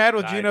 Are you He mad didn't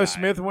with die, Geno die.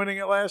 Smith winning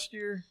it last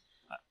year?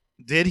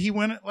 Did he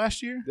win it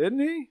last year?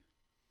 Didn't he?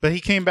 But he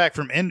came back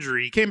from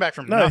injury. He came back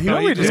from No, nothing. he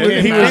really just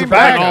did. He He was came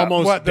back back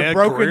almost what the dead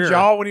broken career.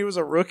 jaw when he was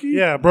a rookie.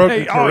 Yeah,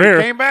 broken Oh, career.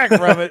 he came back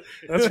from it.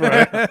 That's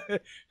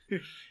right.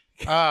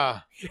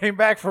 Came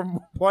back from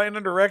playing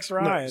under Rex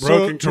Ryan.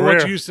 Broken to what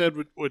career. you said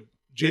with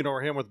Geno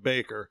or him with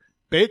Baker.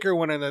 Baker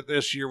winning it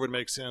this year would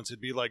make sense.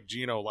 It'd be like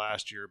Geno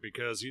last year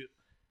because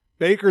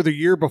Baker the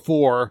year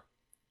before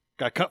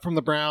got cut from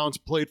the Browns,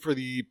 played for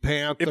the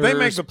Panthers. If they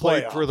make the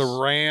played playoffs. for the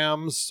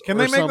Rams. Can or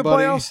they make the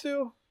somebody. playoffs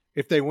still?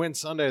 If they win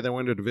Sunday, they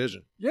win the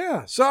division.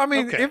 Yeah. So I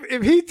mean, Okay.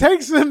 if he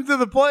takes them to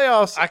the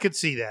playoffs I could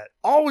see that.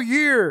 all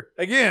year,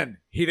 again,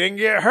 he didn't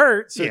get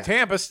hurt, so Yeah.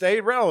 Tampa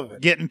stayed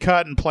relevant. Getting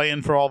cut and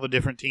playing for all the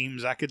different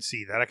teams, I could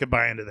see that. I could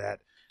buy into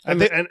that.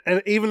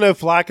 And even though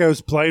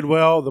Flacco's played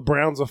well, the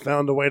Browns have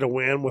found a way to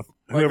win with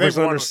Like, whoever's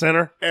they've won under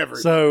center.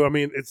 everything. So, I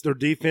mean, it's their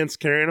defense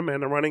carrying them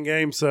and the running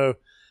game. So,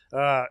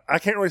 I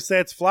can't really say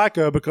it's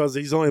Flacco because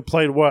he's only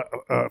played,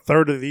 a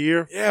third of the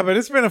year? Yeah, but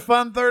it's been a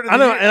fun third of I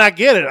the know, year. and I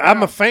get it.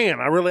 I'm a fan.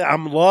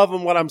 I'm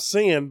loving what I'm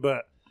seeing,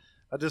 but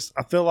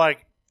I feel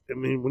like, I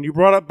mean, when you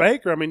brought up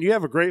Baker, I mean, you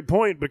have a great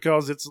point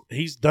because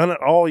he's done it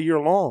all year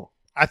long.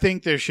 I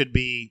think there's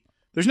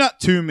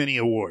not too many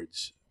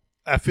awards.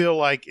 I feel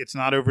like it's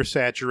not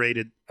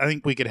oversaturated. I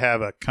think we could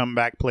have a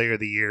comeback player of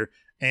the year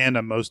and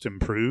a most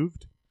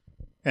improved.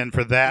 And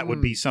for that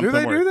would be something Do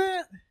they where, do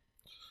that?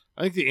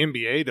 I think the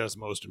NBA does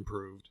most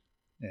improved.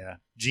 yeah.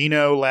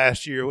 Geno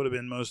last year would have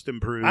been most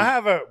improved. I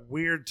have a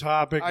weird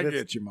topic I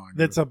get you, Mongo.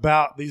 that's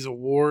about these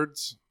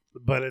awards,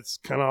 but it's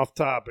kind of off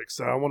topic.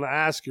 So I want to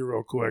ask you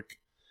real quick.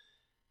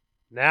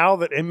 Now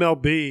that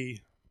MLB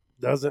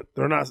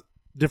they're not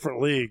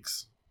different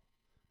leagues,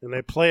 and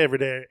they play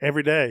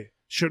every day.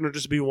 Shouldn't there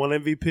just be one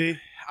MVP,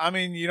 I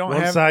mean, you don't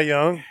one have. Cy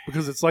Young?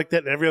 Because it's like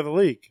that in every other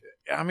league.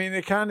 I mean,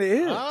 it kind of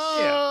is.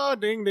 Oh,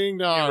 ding, ding,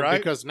 dong. You're right.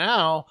 Because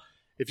now,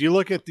 if you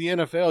look at the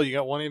NFL, you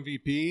got one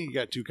MVP, you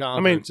got two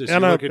I mean, conferences. I You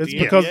know look at it's the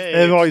because NBA,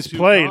 they've always it's two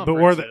played, but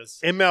where the conferences.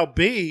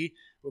 MLB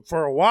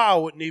for a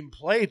while wouldn't even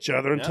play each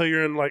other until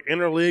you're in like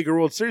interleague or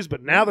World Series.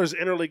 But now there's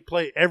interleague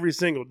play every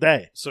single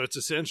day. So it's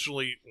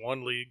essentially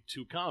one league,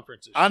 two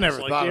conferences. I just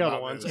never like thought the about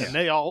other ones, this. and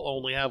they all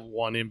only have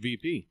one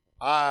MVP.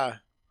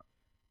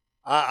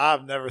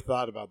 I've never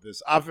thought about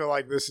this. I feel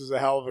like this is a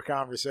hell of a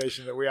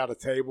conversation that we ought to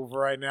table for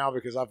right now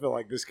because I feel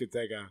like this could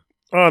take a.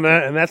 Oh,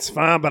 and that's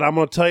fine. But I'm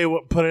going to tell you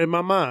what put it in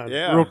my mind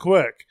real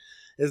quick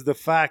is the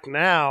fact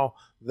now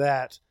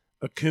that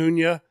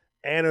Acuna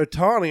and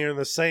Ohtani are in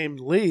the same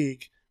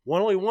league.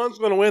 Only one's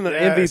going to win the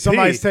MVP.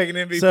 Somebody's taking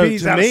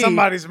MVPs out of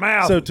somebody's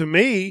mouth. So to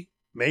me,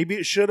 maybe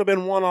it should have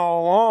been one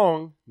all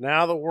along.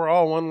 Now that we're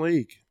all one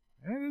league.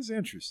 That is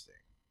interesting.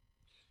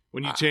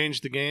 When you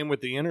change the game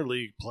with the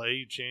interleague play,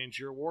 you change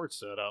your award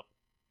setup.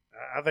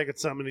 I think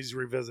it's something that needs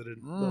revisited.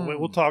 But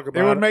we'll talk about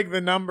It it. would make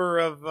the number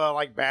of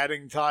like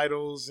batting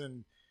titles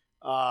and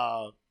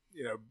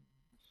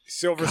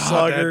silver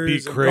God, that'd be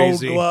sluggers and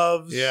crazy. gold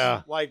gloves.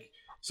 Yeah. Like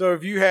so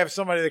if you have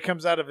somebody that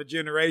comes out of a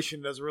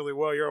generation does really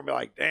well, you're gonna be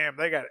like, damn,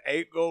 they got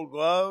 8 gold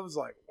gloves.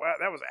 Like, wow,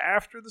 that was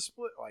after the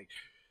split. Like,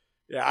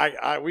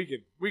 yeah,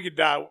 we could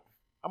dive.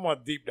 I'm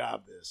gonna deep dive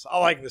this. I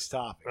like this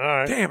topic. All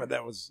right. Damn it,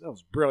 that was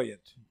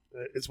brilliant.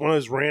 It's one of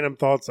those random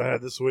thoughts I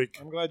had this week.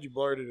 I'm glad you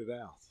blurted it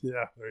out.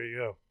 Yeah, there you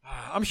go.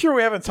 I'm sure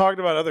we haven't talked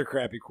about other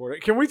crappy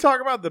quarterbacks. Can we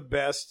talk about the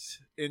best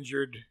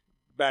injured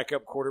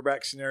backup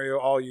quarterback scenario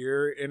all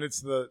year? And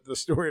it's the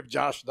story of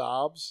Josh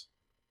Dobbs.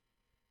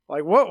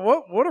 Like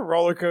what a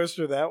roller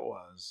coaster that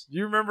was.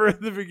 You remember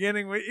at the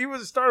beginning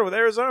he started with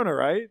Arizona,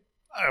 right?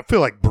 I feel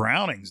like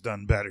Browning's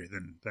done better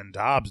than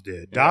Dobbs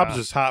did. Dobbs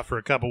was hot for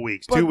a couple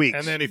weeks, 2 weeks.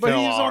 And then he But fell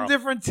he was on off.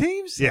 different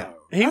teams. Though.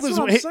 Yeah. That's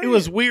what I'm It saying.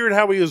 was weird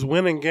how he was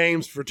winning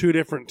games for 2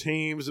 different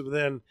teams, but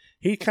then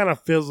he kind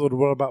of fizzled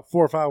about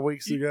 4 or 5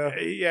 weeks ago.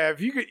 Yeah,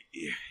 if you could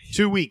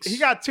 2 weeks. he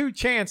got 2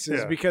 chances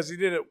Yeah. because he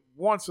did it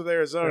once with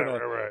Arizona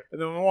Right. and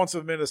then once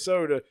with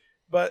Minnesota.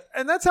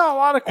 And that's how a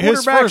lot of quarterbacks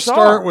His first start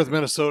are. with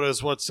Minnesota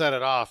is what set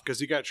it off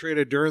because he got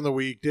traded during the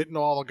week, didn't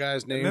know all the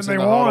guys' names then in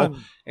they the huddle.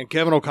 won. And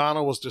Kevin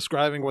O'Connell was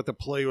describing what the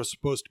play was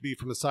supposed to be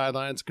from the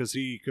sidelines because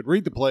he could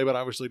read the play, but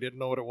obviously didn't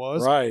know what it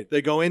was. Right.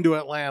 They go into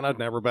Atlanta,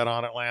 never bet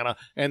on Atlanta,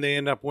 and they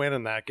end up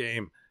winning that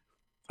game.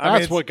 I mean,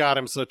 That's it's- what got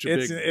him such a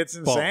It's big it's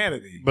bump.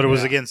 insanity. but it was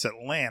Yeah. against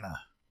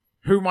Atlanta.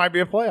 Who might be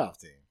a playoff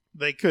team?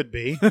 They could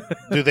be.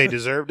 Do they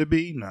deserve to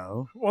be?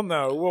 No. Well,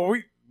 no.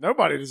 Well,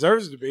 nobody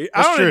deserves to be. I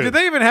That's don't know. true. Did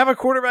they even have a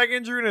quarterback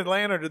injury in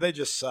Atlanta, or did they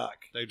just suck?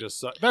 They just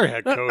suck. Their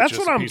head coach That's is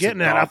what a I'm piece getting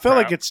of at. I dog feel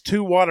like crap. it's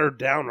too watered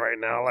down right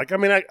now. Like, I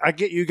mean, I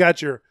get you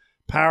got your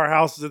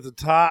powerhouses at the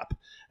top,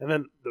 and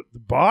then the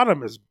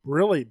bottom is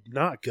really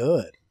not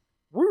good.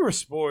 We were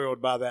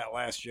spoiled by that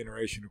last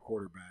generation of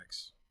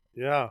quarterbacks.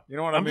 Yeah. You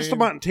know what I I'm mean? just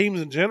about teams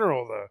in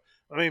general, though.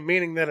 I mean,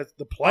 meaning that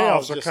the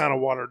playoffs are just- kind of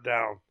watered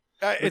down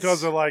It's-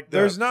 because of like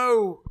there's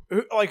no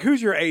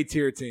who's your A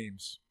tier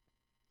teams?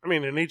 I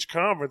mean, in each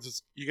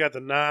conference, you got the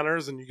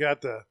Niners and you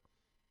got the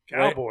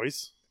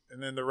Cowboys,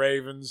 And then the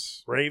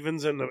Ravens.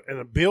 Ravens, and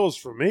the Bills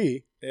for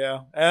me.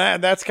 Yeah,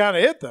 and that's kind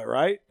of it though,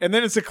 right? And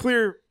then it's a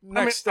clear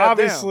next step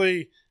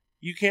obviously,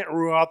 you can't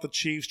rule out the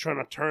Chiefs trying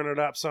to turn it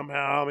up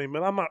somehow. I mean,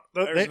 but I'm not.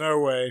 There's no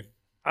way.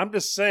 I'm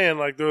just saying,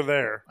 like, they're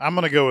there. I'm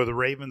going to go with the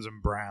Ravens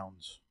and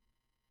Browns.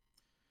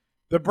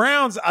 The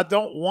Browns, I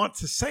don't want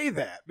to say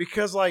that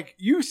because, like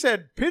you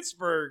said,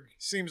 Pittsburgh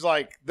seems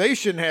like they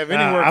shouldn't have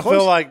anywhere I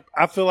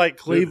close. feel like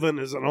Cleveland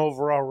is an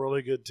overall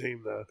really good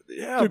team, though.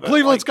 Yeah, Dude, but,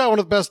 Cleveland's like, got one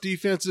of the best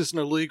defenses in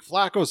the league.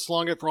 Flacco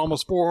slung it for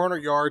almost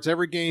 400 yards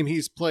every game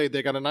he's played.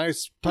 They got a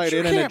nice but tight you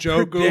end and a can't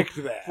Joe predict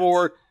that.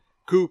 Ford,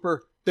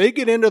 Cooper. They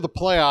get into the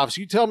playoffs.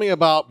 You tell me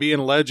about being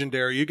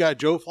legendary. You got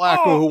Joe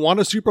Flacco Oh, who won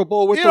a Super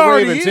Bowl with it the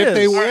already Ravens. is.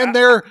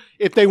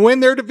 If they win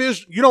their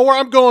division, you know where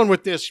I'm going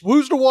with this.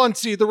 Who's the 1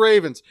 seed? The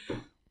Ravens.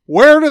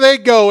 Where do they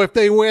go if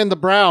they win the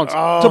Browns?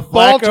 Oh, To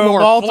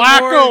Baltimore. Baltimore.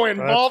 Flacco in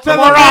That's-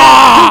 Baltimore.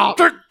 Ah!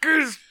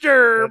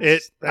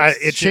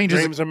 It changes.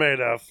 Dreams are made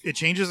of. It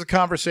changes the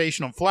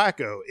conversation on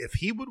Flacco. If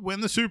he would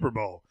win the Super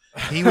Bowl,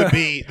 he would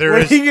be there. Will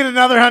Is he get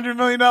another $100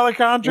 million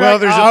contract?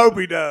 Well, I hope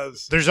he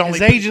does. there's only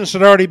His agent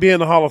should already be in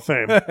the Hall of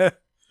Fame.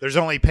 there's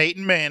only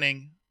Peyton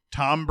Manning,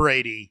 Tom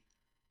Brady,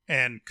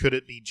 and could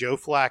it be Joe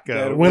Flacco?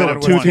 That win that on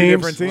have two won teams?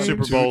 Different teams?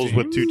 Super Two Bowls teams.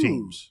 with two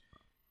teams.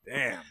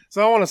 Damn.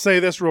 So I want to say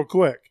this real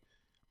quick.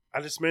 I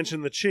just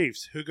mentioned the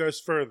Chiefs. Who goes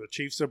further,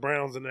 Chiefs or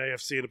Browns in the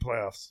AFC in the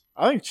playoffs?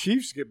 I think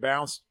Chiefs get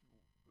bounced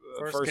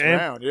first game?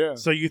 round. Yeah.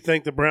 So you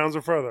think the Browns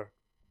are further?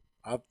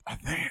 I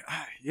think.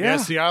 Yeah. Yeah.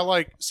 See,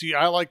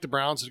 I like the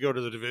Browns to go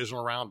to the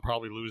divisional round,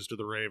 probably lose to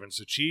the Ravens.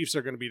 The Chiefs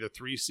are going to be the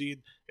 3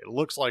 seed. It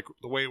looks like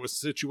the way it was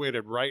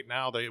situated right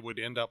now, they would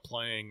end up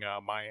playing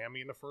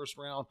Miami in the first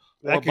round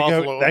or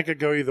Buffalo. That could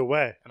go either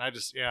way. And I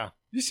just, yeah.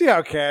 You see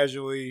how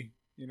casually,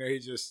 he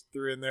just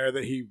threw in there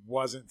that he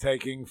wasn't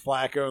taking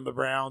Flacco and the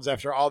Browns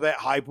after all that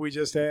hype we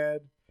just had.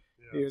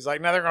 Yeah. He was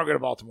like, "No, they're going to go to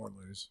Baltimore and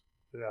lose."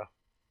 Yeah.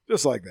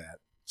 Just like that.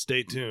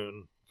 Stay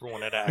tuned for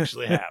when it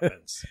actually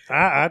happens.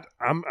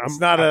 I'm It's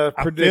not a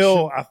I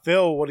prediction. I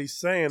feel what he's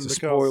saying It's a because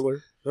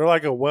spoiler. they're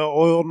like a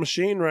well-oiled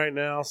machine right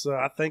now. So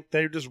I think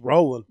they're just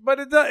rolling. But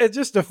it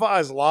just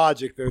defies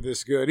logic they're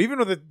this good. Even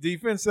with the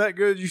defense that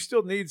good, you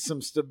still need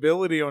some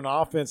stability on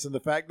offense, and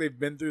the fact they've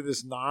been through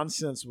this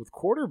nonsense with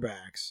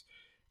quarterbacks.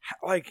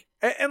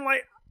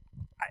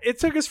 It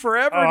took us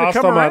forever to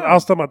come around. I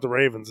was talking about the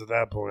Ravens at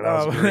that point.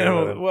 I was agreeing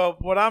with him. well,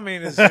 what I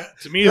mean is,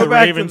 To me, Go the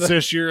back to Ravens the-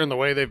 this year and the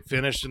way they've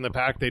finished in the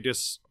pack, they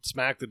just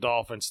smacked the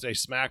Dolphins. They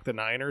smacked the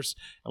Niners.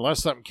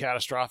 Unless something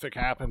catastrophic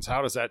happens,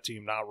 how does that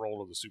team not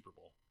roll to the Super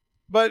Bowl?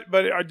 but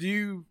do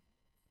you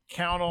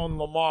count on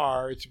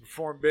Lamar to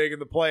perform big in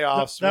the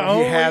playoffs The when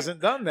only- he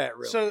hasn't done that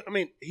really? So I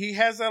mean, he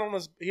has that on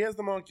his. He has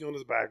the monkey on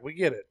his back. We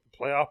get it.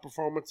 Playoff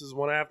performances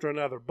one after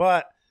another.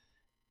 But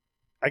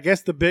I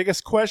guess the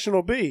biggest question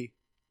will be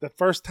the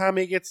first time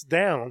he gets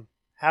down,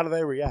 how do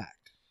they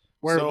react?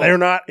 Where So- they're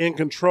not in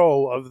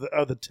control of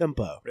the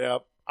tempo.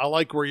 Yep. I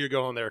like where you're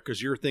going there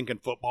because you're thinking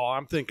football.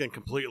 I'm thinking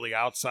completely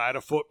outside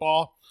of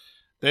football.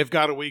 They've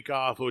got a week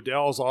off.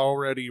 Odell's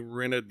already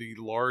rented the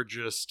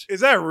largest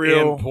Is that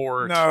real?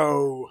 import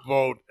No.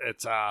 boat.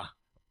 It's a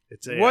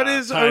What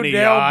is tiny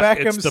Odell yacht.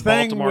 Beckham's It's the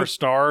thing Baltimore with-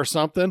 Star or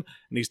something, and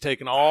he's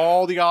taking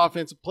all the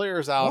offensive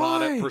players out on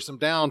Why? it for some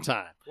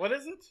downtime. What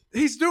is it?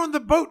 He's doing the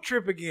boat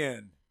trip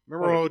again.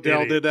 Remember What an Odell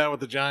idiot. did that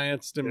with the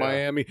Giants in Yeah.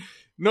 Miami?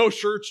 No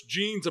shirts,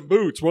 jeans, and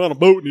boots. We're on a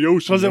boat in the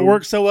ocean. Because it dude.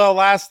 worked so well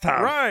last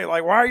time. Right.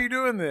 Like, why are you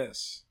doing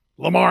this?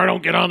 Lamar,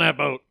 don't get on that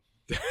boat.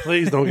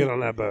 Please don't get on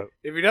that boat.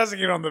 If he doesn't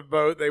get on the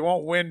boat, they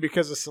won't win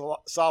because of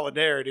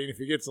solidarity. And if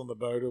he gets on the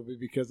boat, it'll be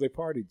because they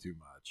partied too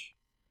much.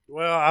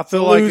 Well, I feel It's a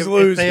like if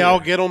lose-lose they here. all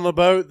get on the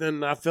boat,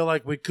 then I feel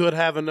like we could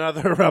have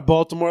another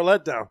Baltimore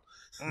letdown.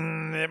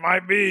 It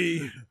might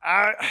be.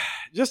 I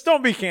just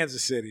don't be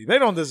Kansas City. They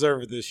don't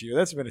deserve it this year.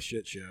 That's been a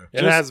shit show.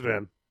 It Just- has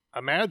been.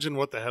 Imagine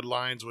what the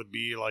headlines would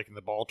be like in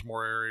the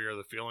Baltimore area or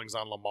the feelings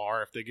on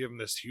Lamar if they give him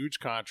this huge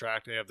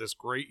contract. They have this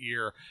great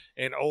year,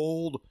 and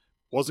old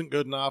wasn't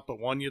good enough, but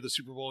won you the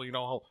Super Bowl.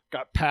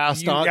 Got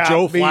passed You on. got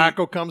Joe beat.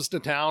 Flacco comes to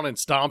town and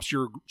stomps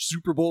your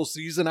Super Bowl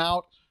season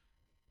out.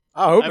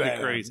 I hope That'd be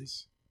that crazy.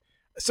 happens.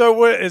 So,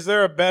 what is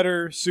there a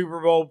better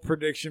Super Bowl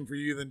prediction for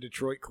you than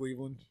Detroit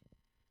Cleveland?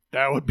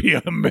 That would be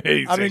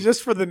amazing. I mean,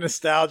 just for the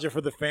nostalgia for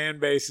the fan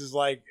bases,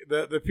 like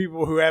the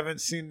people who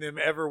haven't seen them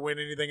ever win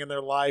anything in their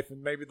life,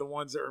 and maybe the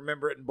ones that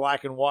remember it in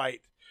black and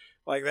white.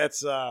 Like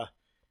that's and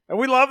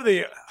we love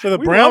the. So the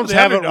we Browns love the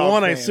haven't underdog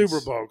won a fans.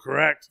 Super Bowl,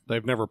 correct?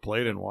 They've never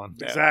played in one.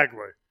 Yeah. Exactly.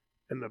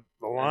 And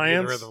the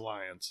Lions? Neither are the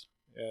Lions.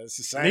 Yeah, it's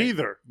the same.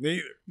 Neither.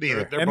 Neither.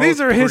 Neither. They're And both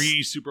these are his-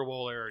 pre-Super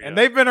Bowl area. And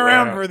they've been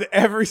around Wow. for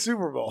every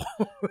Super Bowl.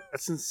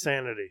 That's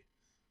insanity.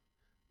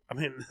 I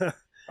mean,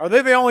 Are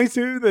they the only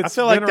two that's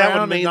I feel like been that around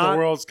would and mean not- the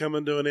world's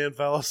coming to an end,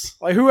 fellas.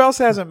 Like who else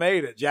hasn't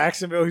made it?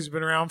 Jacksonville, who's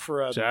been around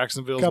for a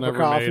Jacksonville's cup of never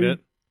coffee. made it.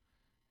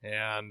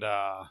 And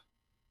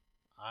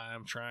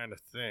I'm trying to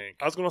think.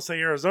 I was going to say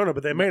Arizona,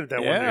 but they made it that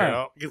one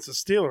year against the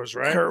Steelers,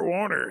 right? Kurt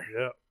Warner.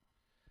 Yeah.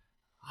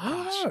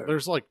 Gosh,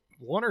 there's like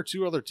one or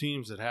two other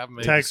teams that have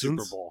made Texans.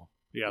 the Super Bowl.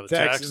 Yeah, the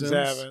Texans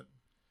haven't.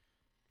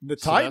 The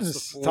So Titans.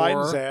 that's the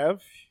Titans four.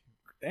 have.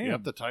 Damn.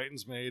 Yep, the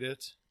Titans made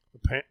it.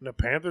 The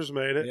Panthers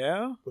made it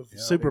Yeah. with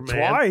Yeah, Superman.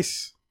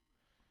 Twice.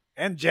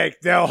 And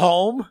Jake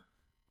Delhomme.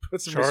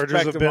 Put some Chargers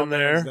respect have on been my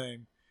man's there.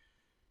 name.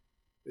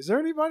 Is there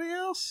anybody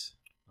else?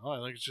 Oh,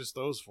 I think it's just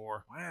those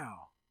four.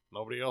 Wow.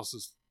 Nobody else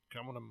is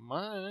coming to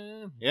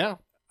mind. Yeah.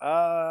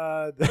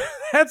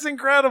 That's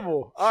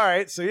incredible. All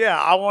right, so yeah,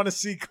 I want to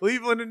see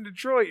Cleveland and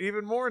Detroit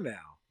even more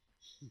now.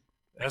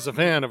 As a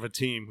fan of a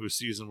team whose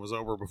season was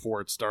over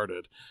before it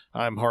started,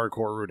 I'm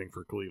hardcore rooting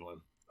for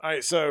Cleveland. All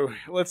right, so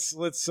let's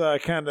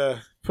kind of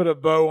put a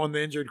bow on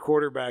the injured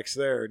quarterbacks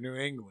there. New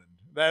England.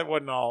 That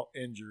wasn't all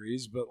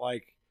injuries, but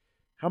like,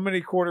 how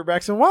many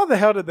quarterbacks? And why the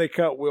hell did they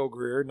cut Will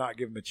Grier? Not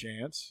give him a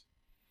chance.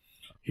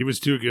 He was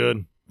too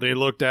good. They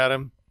looked at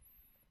him.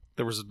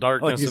 There was a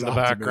darkness he's in the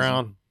optimism.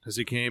 background as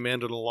he came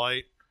into the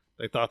light.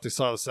 They thought they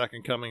saw the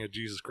second coming of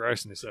Jesus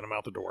Christ, and they sent him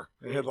out the door.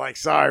 They had like,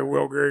 sorry,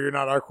 Will Grier, you're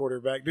not our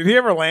quarterback. Did he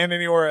ever land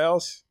anywhere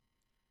else?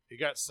 He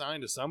got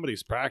signed to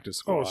somebody's practice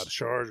Oh, squad. it's the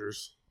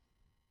Chargers.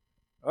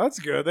 Oh, that's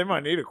good. They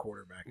might need a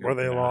quarterback. Where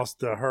they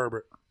lost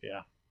Herbert.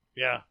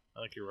 Yeah,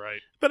 I think you're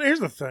right. But here's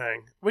the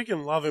thing. We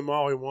can love him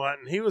all we want,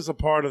 and he was a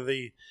part of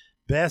the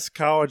best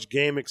college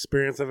game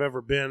experience I've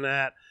ever been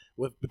at,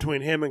 with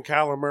between him and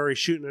Kyler Murray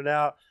shooting it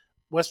out.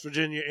 West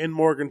Virginia in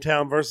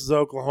Morgantown versus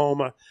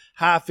Oklahoma.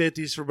 High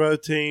 50s for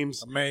both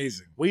teams.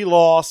 Amazing. We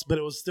lost, but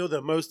it was still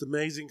the most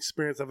amazing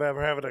experience I've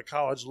ever had at a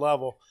college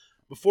level.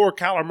 Before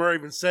Kyler Murray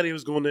even said he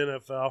was going to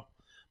NFL.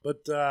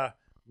 But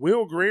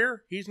Will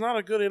Grier, he's not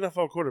a good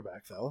NFL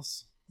quarterback,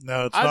 fellas.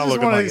 No, it's I not just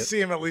looking wanted like to it. see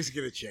him at least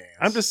get a chance.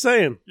 I'm just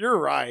saying. You're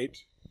right.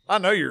 I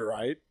know you're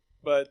right.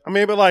 But I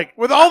mean, but like,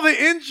 with all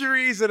the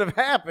injuries that have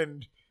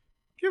happened,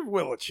 give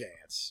Will a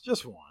chance.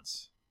 Just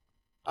once.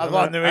 I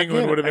thought New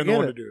England would have been the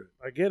one to do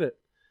it. I get it.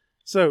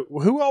 So,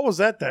 who all was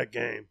at that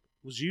game?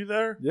 Was you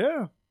there?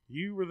 Yeah.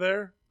 You were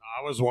there?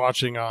 I was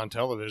watching on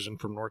television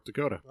from North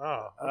Dakota.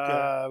 Oh,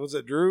 okay. Was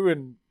it Drew and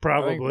I think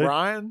Probably.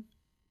 Brian?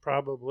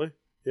 Probably.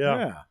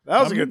 Yeah.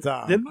 That was a good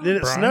time. Did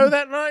it Brian? snow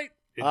that night?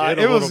 It did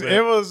a it was little bit.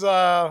 it was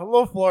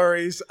little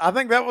flurries. I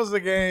think that was the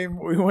game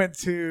we went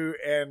to,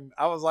 and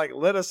I was like,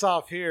 "Let us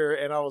off here,"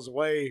 and I was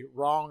way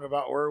wrong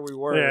about where we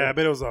were. Yeah,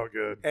 but it was all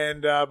good.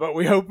 And but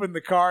we opened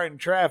the car in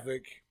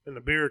traffic. And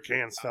the beer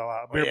cans fell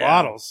out. Beer Yeah.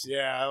 bottles.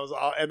 Yeah, it was,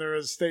 and there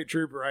was a state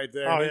trooper right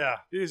there. Oh, and yeah.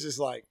 he was just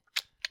like,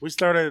 We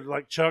started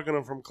like chugging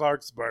them from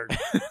Clarksburg.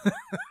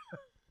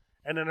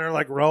 And then they're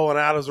like rolling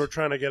out as we're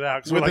trying to get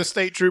out. 'Cause With we're the like,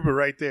 state trooper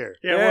right there.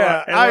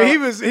 he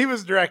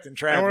was directing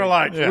traffic. And we're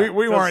like, we yeah.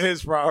 weren't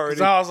his priority.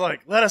 'cause I was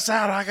like, let us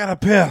out. I got to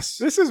piss.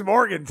 This is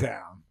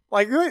Morgantown.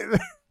 Like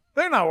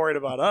they're not worried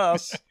about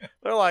us.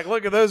 They're like,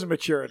 look at those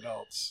mature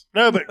adults.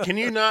 No, but can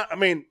you not? I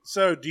mean,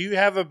 so do you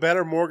have a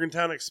better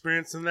Morgantown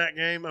experience in that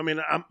game? I mean,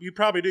 you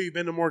probably do. You've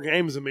been to more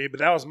games than me, but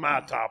that was my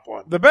top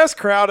one. The best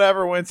crowd I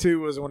ever went to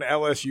was when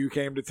LSU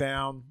came to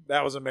town.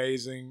 That was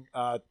amazing.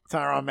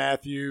 Tyrann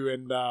Mathieu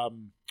and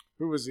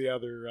who was the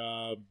other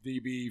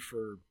DB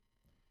for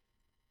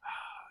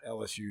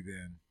LSU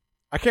then?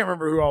 I can't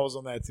remember who all was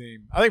on that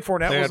team. I think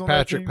Fournette They was had on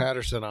Patrick that team.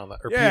 Patterson on that,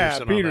 or Yeah,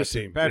 Peterson on that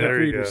Peterson. team. Patrick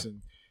There you go.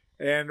 Peterson.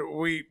 And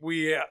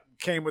we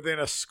came within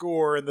a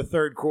score in the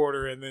third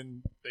quarter, and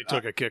then They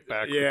took a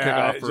kickback, yeah,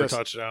 kickoff it for just- a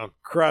touchdown.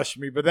 crushed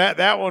me. But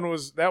that one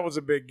was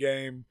a big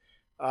game.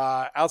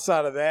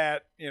 Outside of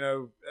that,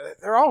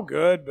 they're all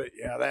good. But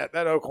yeah,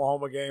 that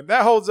Oklahoma game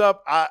that holds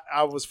up.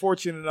 I was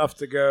fortunate enough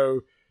to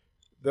go.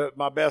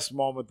 My best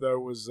moment though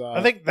was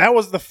I think that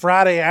was the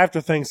Friday after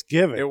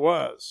Thanksgiving. it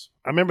was.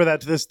 I remember that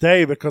to this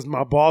day because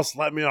my boss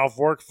let me off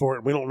work for it.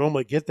 And we don't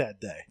normally get that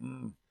day.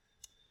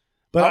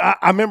 But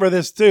I remember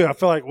this too. I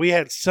feel like we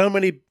had so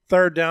many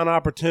third down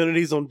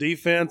opportunities on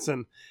defense,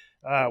 and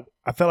I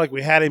felt like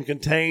we had him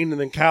contained, and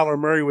then Kyler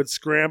Murray would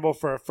scramble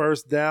for a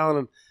first down,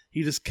 and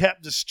he just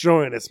kept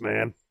destroying us,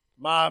 man.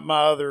 My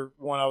other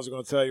one I was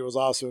going to tell you was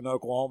also an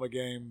Oklahoma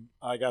game.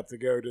 I got to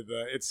go to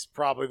it's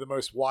probably the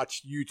most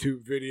watched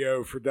YouTube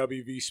video for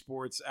WV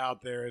Sports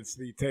out there. It's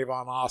the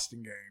Tavon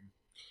Austin game.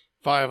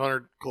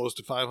 500, close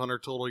to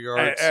 500 total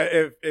yards.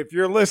 If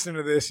you're listening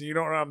to this and you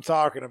don't know what I'm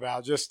talking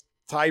about, just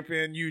type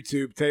in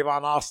YouTube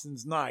Tavon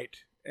Austin's night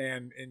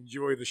and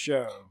enjoy the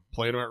show.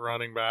 Played him at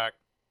running back.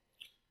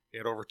 He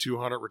had over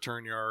 200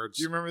 return yards.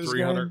 Do you remember this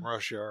 300 game?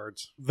 rush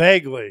yards.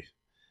 Vaguely.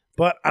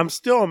 But I'm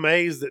still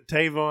amazed that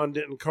Tavon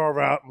didn't carve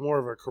out more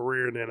of a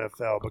career in the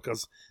NFL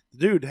because the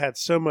dude had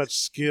so much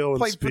skill and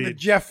Played for the speed.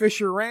 Jeff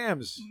Fisher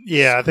Rams.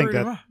 Yeah, I think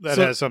Screwed him up. that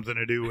So- has something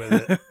to do with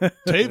it.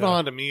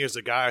 Tavon to me is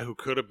a guy who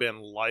could have been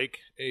like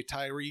a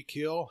Tyreek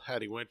Hill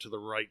had he went to the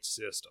right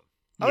system.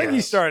 I think he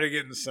Yes. started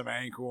getting some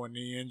ankle and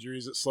knee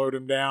injuries that slowed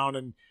him down.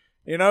 And,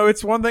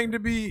 it's one thing to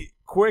be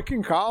quick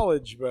in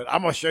college, but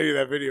I'm going to show you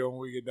that video when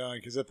we get done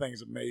because that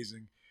thing's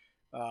amazing.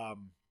 No,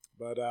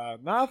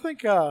 I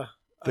think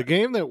The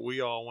game that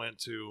we all went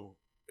to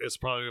it's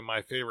probably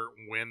my favorite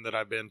win that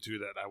I've been to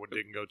that I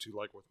didn't go to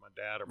like with my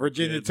dad or my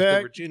Virginia kids, Tech?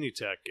 the Virginia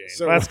Tech game.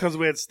 So- That's because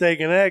we had steak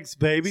and eggs,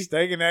 baby.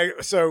 Steak and egg.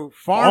 So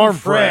farm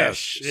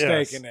fresh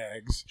yes. steak and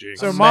eggs. Jinx.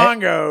 So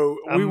Mongo,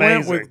 we went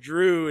Amazing. with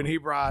Drew, and he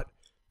brought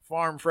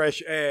farm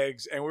fresh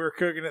eggs, and we were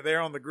cooking it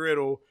there on the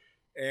griddle.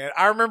 And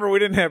I remember we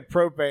didn't have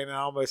propane, and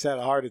I almost had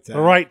a heart attack.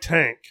 The right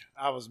tank.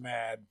 I was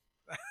mad,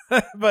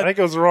 I but think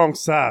it was the wrong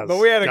size.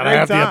 we had a Gotta great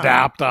have time. the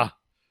adapter.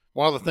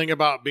 Well, the thing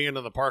about being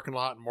in the parking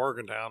lot in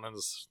Morgantown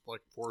is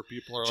like 4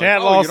 people are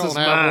Chad like, "Oh, lost you don't his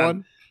have mind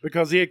one."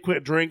 because he had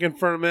quit drinking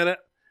for a minute,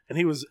 and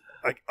he was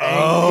like, he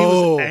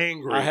Oh. was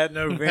angry. I had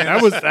no vent.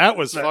 That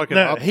was fucking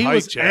No, uptight, he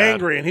was Chad.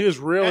 angry, and he was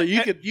really.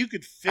 You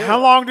could feel. How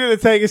it. long did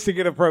it take us to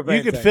get a propane?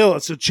 You could tank? feel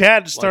it. So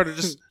Chad started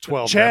just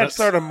 12 Chad minutes.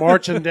 started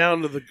marching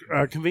down to the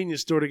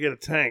convenience store to get a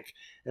tank,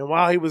 and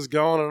while he was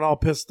gone and all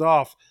pissed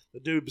off, the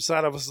dude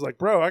beside of us is like,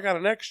 "Bro, I got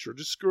an extra.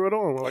 Just screw it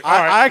on." We're like, "All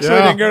right." I actually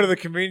Yeah. didn't go to the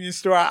convenience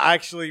store. I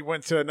actually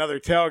went to another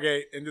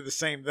tailgate and did the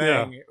same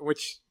thing,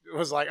 which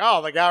was like,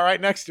 oh, the guy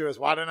right next to us.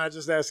 Why didn't I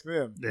just ask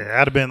them? Yeah,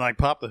 I'd have been like,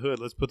 pop the hood.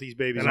 Let's put these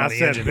babies and on I the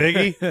said, engine.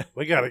 "Biggie,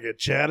 we got to get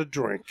Chad a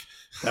drink."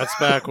 That's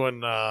back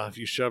when if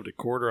you shoved a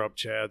quarter up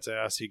Chad's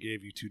ass, he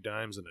gave you 2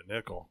 dimes and a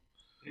nickel.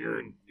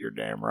 You're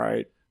damn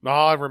right. No,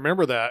 I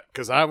remember that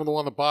because I'm the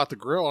one that bought the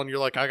grill, and you're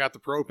like, I got the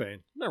propane.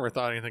 Never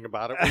thought anything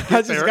about it. We I get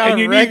just there, got and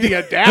a you need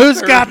regular- the adapter.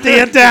 Who's got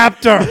the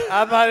adapter?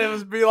 I thought it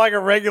was be like a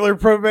regular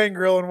propane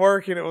grill and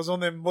work, and it was on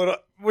them little,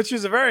 which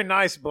is a very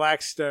nice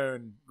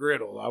Blackstone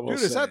griddle. I will Dude,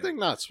 say. is that thing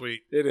not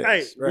sweet? It is.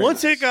 Hey, Very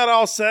once nice. it got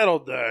all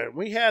settled, though,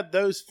 we had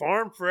those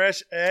farm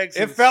fresh eggs.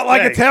 it and felt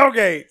like a steak.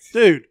 tailgate.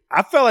 Dude,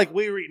 I felt like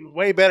we were eating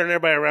way better than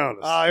everybody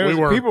around us. It was,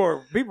 We were- people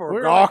were we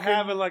were like gawking.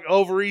 having like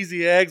over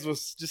easy eggs with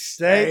just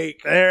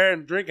steak there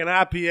and drinking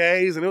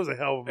IPAs, and it was a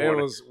hell of a It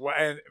morning. was,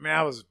 and man,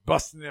 I was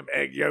busting them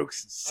egg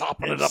yolks and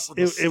sopping it up with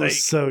the steak. It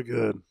was so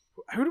good.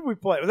 Who did we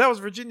play? That was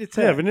Virginia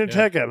Tech. Yeah, Virginia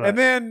Tech got And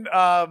then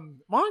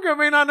Mongo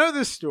may not know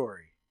this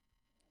story.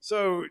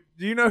 So,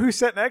 do you know who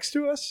sat next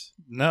to us?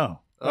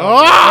 No.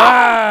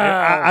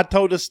 I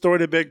told this story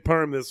to Big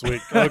Perm this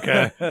week.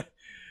 Okay.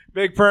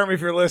 Big Perm, if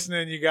you're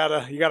listening, you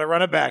gotta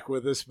run it back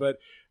with us. But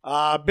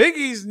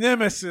Biggie's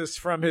nemesis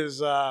from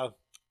his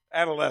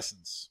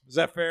adolescence. Is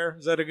that fair?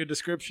 Is that a good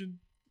description?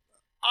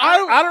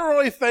 I don't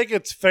really think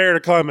it's fair to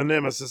call him a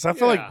nemesis. I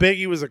feel Yeah. like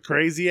Biggie was a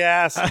crazy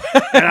ass.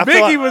 And I feel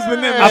Biggie like- was the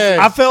nemesis.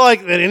 I feel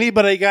like that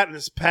anybody got in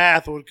his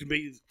path would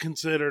be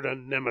considered a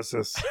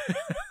nemesis.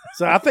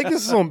 So I think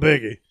this is on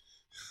Biggie.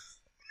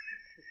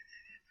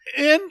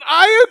 And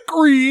I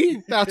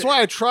agree. That's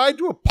why I tried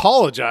to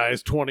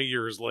apologize 20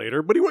 years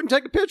later, but he wouldn't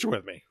take a picture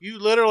with me. You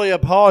literally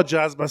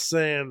apologized by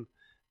saying,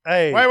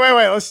 "Hey, Wait.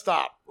 Let's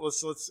stop.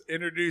 Let's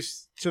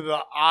introduce to the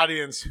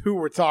audience who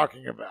we're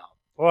talking about.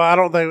 well, I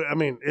don't think. I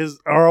mean, is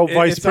our old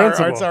vice It's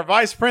principal? it's our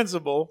vice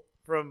principal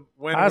from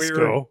when High we were.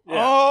 school.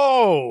 Yeah.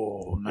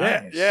 Oh,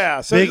 nice.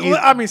 Yeah. So Biggie-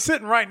 I mean,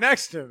 sitting right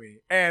next to me,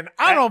 and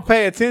I don't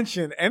pay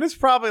attention, and it's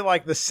probably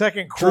like the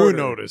second quarter. Drew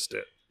noticed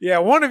it. Yeah,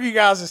 one of you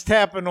guys is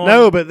tapping on.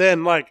 No, but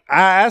then like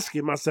I asked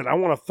him, I said, "I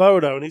want a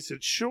photo," and he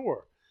said,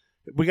 "Sure."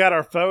 We got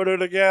our photo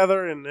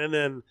together, and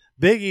then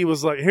Biggie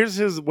was like, "Here's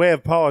his way of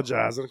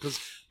apologizing," because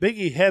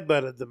Biggie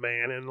headbutted the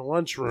man in the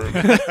lunchroom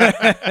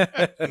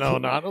No,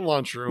 not in the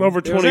lunchroom. over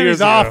It was 20 in years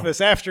his ago.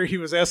 office after he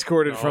was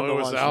escorted No, from it the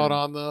was lunchroom. out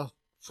on the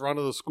front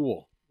of the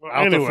school, Well,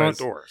 out the anyways, front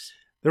doors.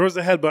 There was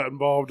a headbutt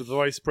involved with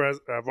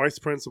the vice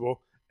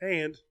principal,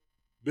 and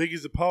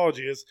Biggie's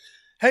apology is,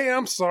 "Hey,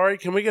 I'm sorry.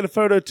 Can we get a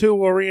photo too?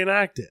 We'll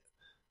reenact it."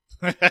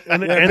 And,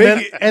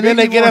 Biggie- then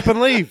they Biggie get wa- up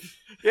and leave.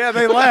 Yeah,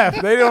 they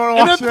left. They didn't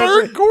want In to the watch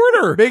third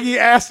quarter. Biggie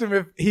asked him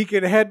if he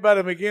could headbutt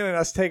him again and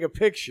us take a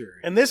picture.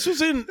 And this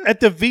was at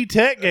the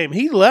VTech game.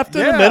 He left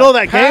in Yeah, the middle of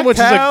that packed game, which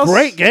house. is a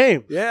great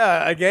game.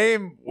 Yeah, a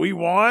game we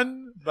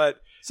won,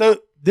 but So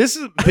this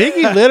is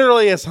Biggie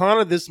literally has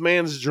haunted this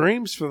man's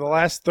dreams for the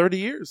last 30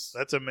 years.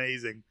 That's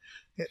amazing.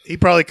 He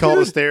probably called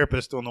his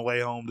therapist on the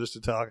way home just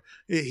to talk.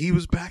 He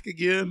was back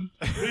again.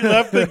 We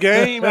left the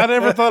game. I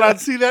never thought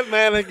I'd see that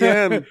man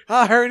again.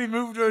 I heard he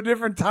moved to a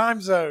different time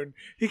zone.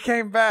 He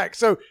came back.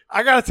 So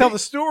I got to tell the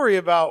story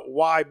about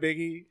why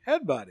Biggie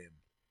headbutt him.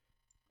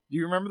 Do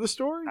you remember the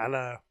story? I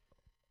know.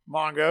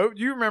 Mongo,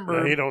 do you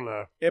remember No, he don't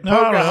know. at No,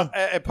 Poga, no.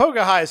 at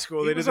Poga High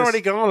School? He They was did this,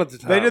 already gone at the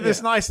time. They did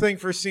this nice thing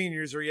for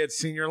seniors where you had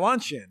senior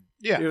luncheon.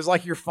 Yeah. It was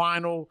like your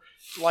final,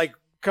 like,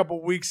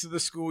 couple weeks of the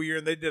school year,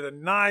 and they did a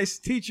nice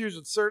teachers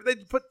would serve.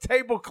 They'd put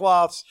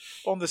tablecloths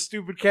on the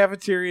stupid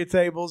cafeteria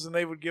tables, and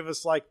they would give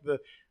us like I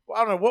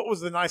don't know what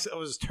was the nice. It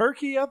was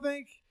turkey, I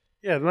think.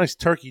 Yeah, a nice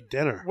turkey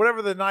dinner.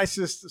 Whatever the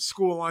nicest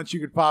school lunch you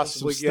could Some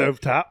possibly get.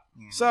 stovetop.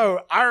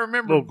 So I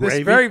remember Little this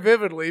gravy. very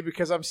vividly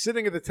because I'm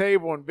sitting at the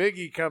table and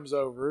Biggie comes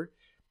over,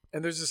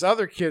 and there's this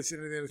other kid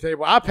sitting at the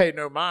table. I paid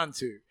no mind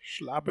to,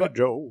 Sloppy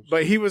Joe's.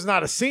 but he was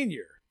not a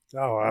senior.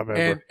 Oh, I remember.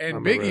 And I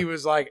remember. Biggie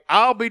was like,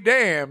 I'll be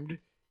damned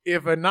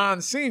if a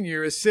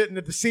non-senior is sitting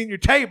at the senior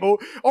table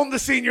on the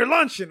senior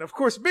luncheon. Of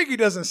course, Biggie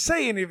doesn't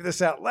say any of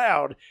this out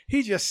loud.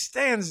 He just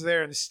stands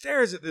there and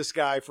stares at this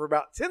guy for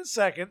about 10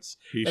 seconds.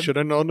 He should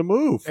have known to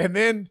move. And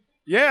then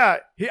Yeah,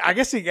 I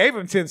guess he gave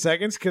him 10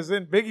 seconds because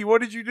then Biggie,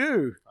 what did you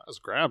do? I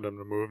just grabbed him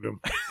and moved him.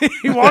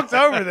 He walked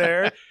over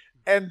there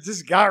and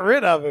just got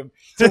rid of him,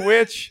 to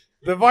which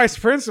the vice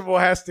principal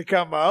has to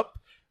come up.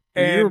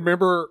 Do And you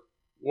remember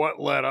what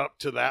led up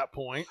to that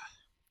point?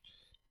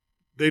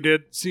 They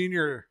did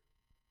senior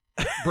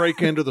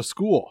break into the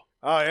school.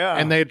 Oh, yeah.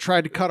 And they had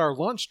tried to cut our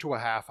lunch to a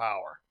half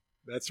hour.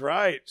 That's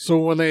right. So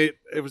when it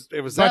was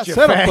that Bunch of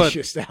setup, but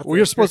fascists out we were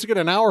there. supposed to get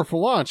an hour for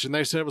lunch, and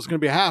they said it was going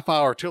to be a half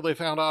hour till they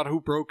found out who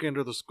broke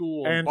into the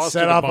school And busted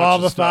set a off bunch all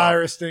of the stuff.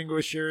 fire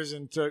extinguishers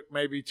and took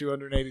maybe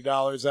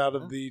 $280 out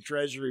of the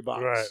treasury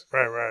box.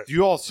 Right.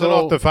 You all set So-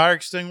 off the fire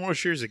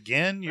extinguishers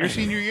again your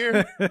senior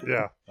year?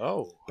 Yeah.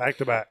 Oh, Back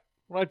to back.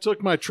 when I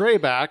took my tray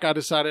back, I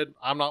decided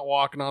I'm not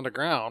walking on the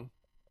ground.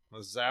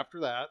 This is after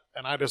that,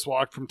 and I just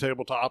walked from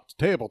tabletop to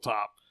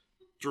tabletop,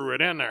 threw it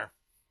in there,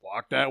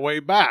 walked that way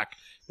back.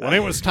 When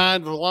it was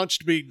time for lunch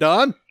to be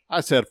done,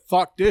 I said,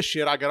 "Fuck this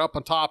shit." I got up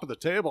on top of the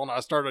table and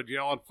I started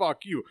yelling,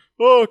 "Fuck you!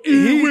 Fuck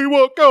you! We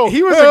won't go!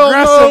 He was Hell no,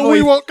 aggressively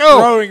we won't go!"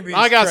 throwing these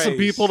I got some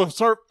trays. people to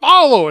start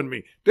following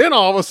me. Then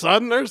all of a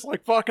sudden, there's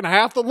like fucking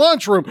half the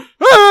lunchroom.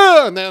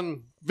 Ah! And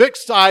then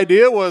Vic's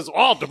idea was,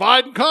 "Oh,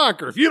 divide and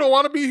conquer. If you don't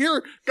want to be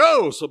here,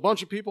 go." So a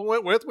bunch of people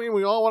went with me, and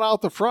we all went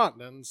out the front.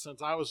 And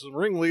since I was the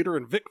ringleader,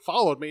 and Vic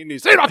followed me, and he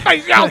said, "My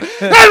face, yelled,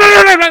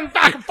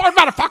 back and forth,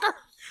 motherfucker!"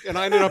 And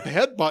I ended up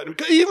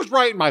headbutting. He was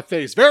right in my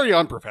face. Very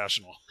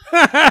unprofessional.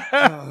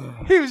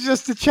 He was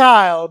just a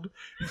child.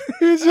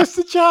 He was just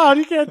a child.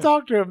 You can't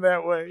talk to him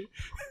that way.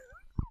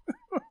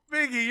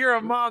 Biggie, you're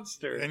a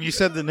monster. And you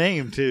said the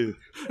name, too.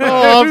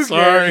 Oh, I'm Who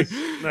sorry. cares?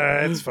 Nah,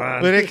 it's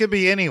fine. But it could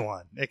be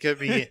anyone. It could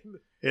be...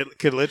 It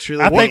could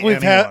literally I be think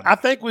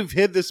anyone. we've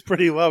hid this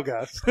pretty well,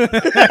 guys.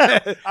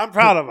 I'm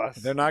proud of us.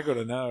 They're not going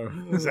to know.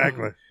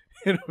 Exactly.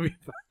 It'll be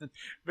fun.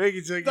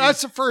 Biggie took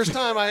That's the first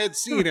time I had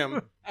seen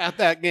him at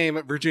that game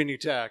at Virginia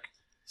Tech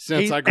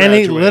since I And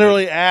graduated. he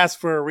literally asked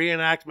for a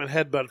reenactment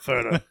headbutt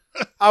photo.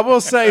 I will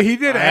say he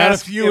did I had a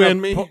ask few in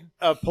a me.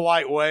 a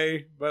polite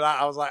way, but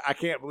I was like, I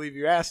can't believe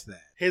you asked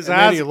that. His And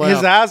then eyes, he left.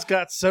 his eyes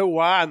got so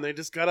wide, and they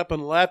just got up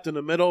and left in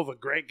the middle of a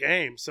great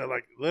game. So,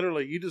 like,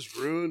 literally, you just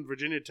ruined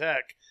Virginia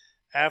Tech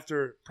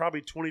after probably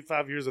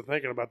 25 years of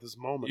thinking about this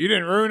moment. You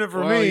didn't ruin it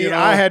for Well, me. you know-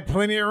 I had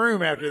plenty of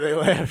room after they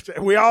left.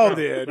 We all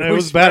did. It We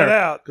was spread better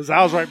out. because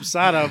I was right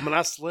beside him, and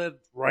I slid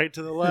right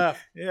to the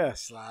left. Yeah,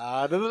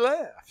 slide to the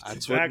left. That's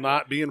Exactly. what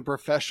not being a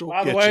professional.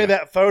 By the gets way, you.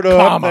 that photo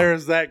up Comma. there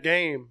is that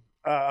game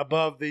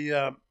above the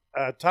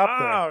top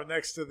there. Oh,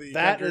 next to the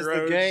That country is the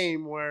roads.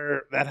 game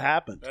where that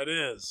happened. That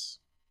is.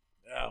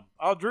 Yeah.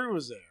 Oh, Drew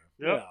was there.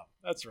 Yep. Yeah,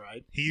 that's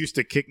right. He used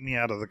to kick me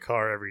out of the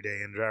car every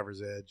day in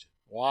driver's edge.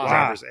 Wow.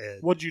 Driver's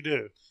edge. What'd you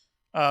do?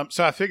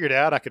 So I figured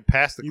out I could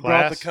pass the You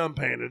brought the class. cum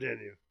painter, didn't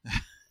you?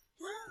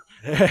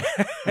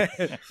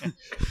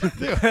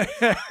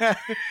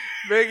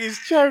 Biggie's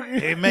choking.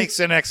 It makes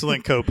an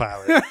excellent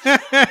co-pilot.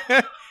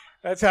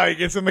 That's how he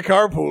gets in the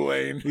carpool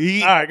lane.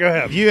 You, All right, go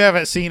ahead. you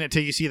haven't seen it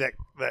till you see that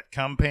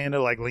cum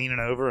panda like leaning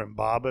over and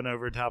bobbing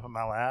over top of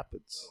my lap.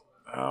 It's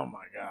Oh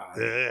my god.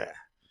 ugh.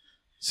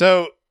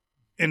 So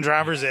in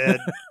driver's ed,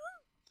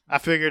 I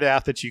figured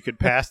out that you could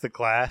pass the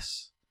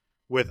class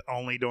with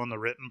only doing the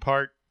written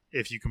part.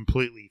 If you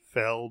completely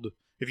failed,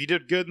 if you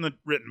did good in the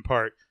written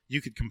part,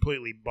 you could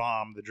completely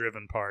bomb the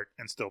driven part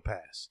and still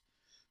pass.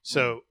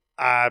 So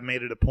I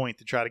made it a point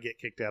to try to get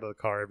kicked out of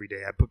the car every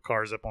day. I put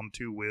cars up on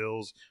 2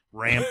 wheels,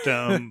 ramped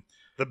them,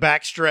 the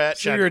backstretch.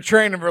 So you were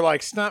training for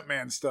like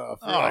stuntman stuff.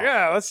 You're Oh. like,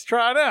 yeah, let's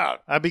try it out.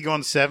 I'd be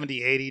going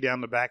 70, 80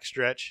 down the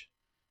backstretch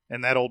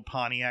in that old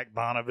Pontiac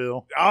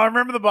Bonneville. Oh, I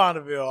remember the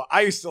Bonneville.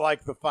 I used to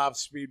like the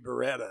 5-speed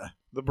Beretta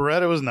The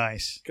Beretta was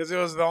nice. because it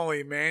was the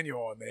only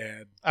manual one they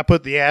had. I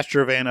put the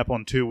Astrovan up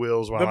on 2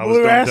 wheels while The I was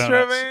blue doing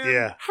Astrovan? donuts.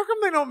 Yeah. How come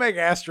they don't make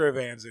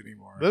Astrovans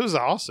anymore? That was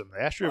awesome. The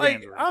Astrovans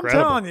Like, were I'm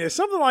incredible. telling you,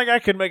 something like I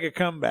could make a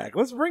comeback.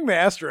 Let's bring the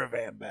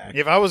Astrovan back.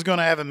 If I was going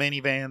to have a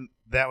minivan,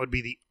 that would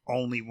be the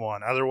only one.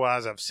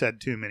 Otherwise, I've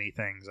said too many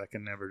things. I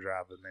can never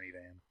drive a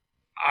minivan.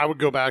 I would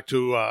go back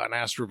to an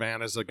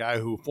Astrovan as a guy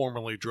who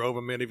formerly drove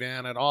a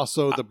minivan, and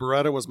also the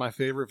Beretta was my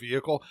favorite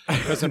vehicle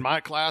because in my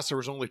class there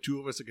was only 2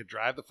 of us that could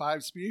drive the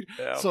 5-speed,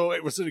 Yeah. so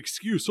it was an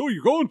excuse. Oh,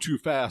 you're going too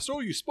fast.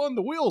 Oh, you spun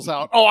the wheels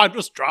out. Oh, I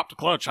just dropped the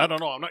clutch. I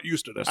don't know. I'm not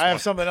used to this. I one.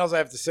 have something else I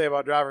have to say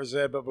about driver's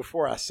ed, but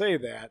before I say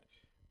that,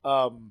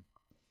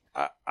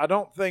 I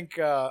don't think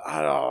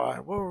I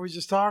don't. What were we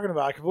just talking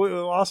about? I completely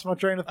lost my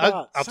train of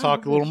thought. I'll Son talk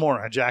of a little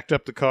more. I jacked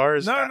up the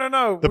cars.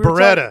 No. The We were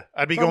Beretta. talking-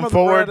 I'd be talking going about the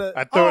forward. Beretta.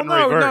 I'd throw it in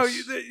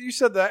reverse. No, you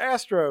said the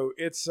Astro.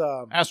 It's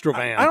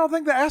Astrovan. I don't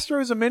think the Astro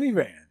is a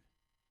minivan.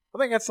 I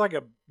think that's like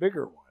a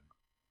bigger one.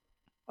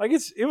 Like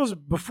it was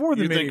before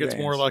the you minivans. think it's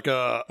more like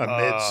a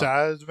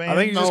mid-sized van? I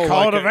think you just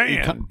call it a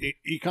van.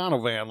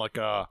 Econovan, like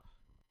a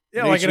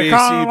Yeah, like an HVAC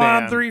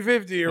Econoline van.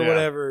 350 or Yeah.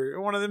 whatever.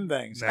 One of them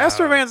things. No.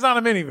 Astrovan's not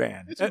a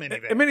minivan. It's a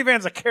minivan. A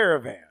minivan's a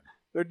caravan.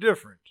 They're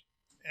different.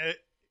 Uh,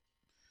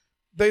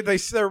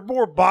 They're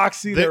more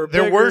boxy. There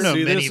They're were bigger. no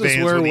See, this is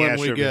minivans where when the when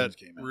we Astrovans get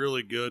came out.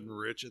 really good and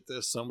rich at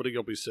this, somebody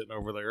will be sitting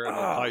over there and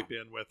they'll Oh. pipe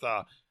in with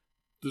the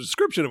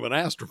description of an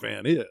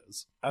Astrovan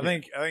is. I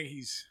think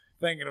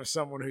thinking of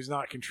someone who's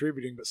not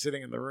contributing but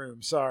sitting in the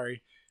room.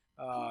 Sorry.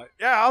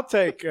 I'll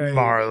take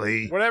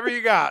Marley. whatever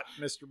you got,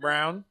 Mr.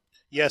 Brown.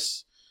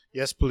 Yes,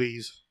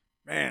 please.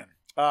 Man,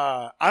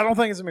 I don't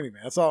think it's a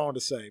minivan. That's all I wanted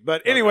to say.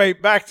 But anyway,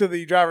 back to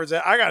the driver's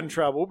ed. I got in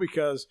trouble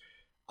because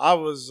I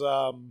was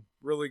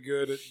really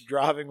good at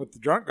driving with the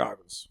drunk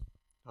goggles.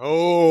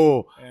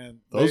 Oh, And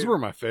those were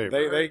my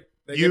favorite.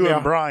 They You gave me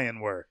and Brian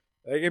were.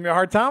 They gave me a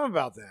hard time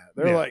about that.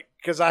 They're Yeah. like,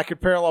 because I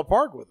could parallel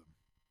park with them.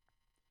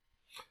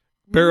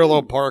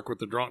 Parallel park with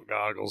the drunk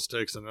goggles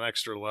takes an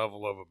extra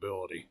level of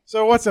ability.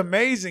 So what's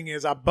amazing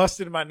is I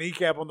busted my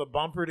kneecap on the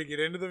bumper to get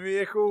into the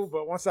vehicle,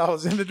 but once I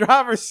was in the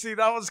driver's seat,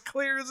 I was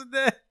clear as a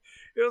day.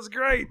 It was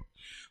great.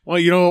 Well,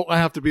 you don't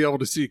have to be able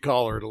to see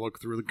color to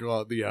look through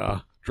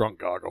the drunk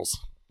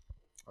goggles.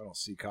 I don't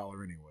see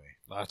collar anyway.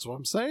 That's what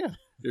I'm saying.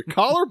 You're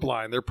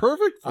colorblind. They're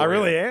perfect for I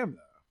really you. am,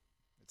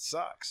 though. It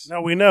sucks.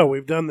 No, we know.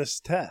 We've done this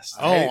test.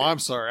 Oh, hate it. I'm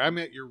sorry. I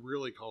meant you're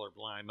really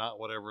colorblind, not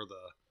whatever the...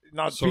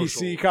 Not social-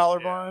 PC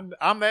colorblind.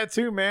 I'm that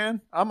too,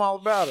 man. I'm all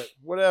about it.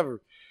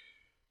 Whatever.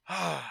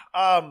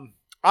 I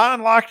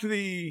unlocked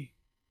the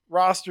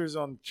rosters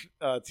on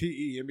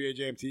TE, NBA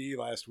Jam TE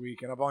last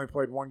week, and I've only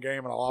played one game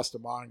and I lost to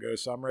Mongo,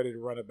 so I'm ready to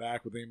run it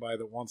back with anybody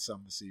that wants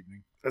some this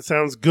evening. That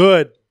sounds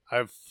good. I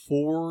have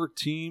 4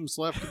 teams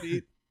left to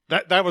beat.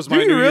 That was Do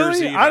my you New really?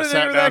 Year's Eve. I didn't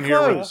sat know down that here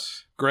with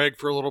close. Greg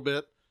for a little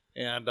bit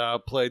and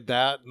played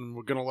that, and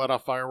we're going to let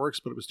off fireworks,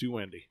 but it was too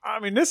windy. I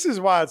mean, this is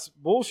why it's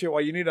bullshit.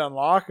 Why you need to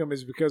unlock them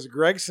is because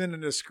Greg's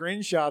sending us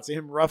screenshots of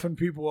him roughing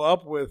people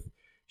up with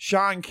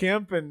Sean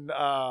Kemp and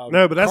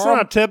No, but that's Carl-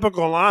 not a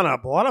typical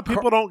lineup. A lot of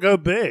people don't go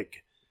big.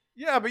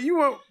 Yeah, but you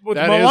went with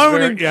That is Malone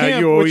very- and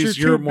Kemp,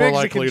 you're more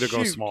likely to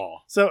go shoot.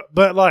 small. So,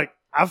 but like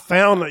I've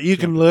found that you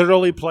can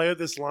literally play with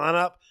this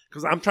lineup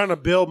because I'm trying to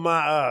build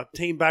my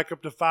team back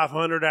up to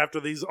 500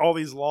 after all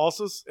these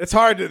losses. It's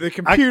hard to. The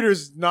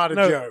computer's not a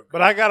joke.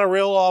 But I got to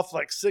reel off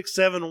like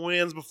 6-7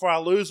 wins before I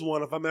lose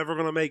one if I'm ever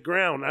going to make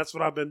ground. That's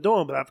what I've been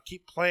doing. But I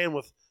keep playing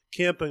with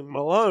Kemp and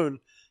Malone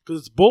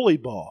because it's bully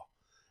ball,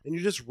 and you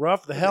just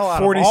rough the hell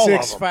out of all of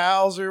 46 them.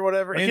 fouls or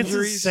whatever, Like, it's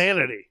injuries.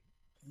 insanity.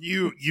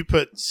 You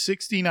put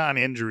 69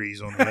 injuries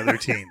on the other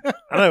team.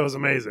 I know, it was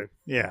amazing.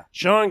 Yeah.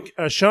 Sean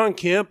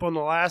Kemp on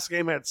the last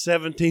game had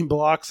 17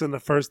 blocks in the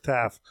first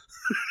half.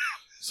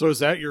 So is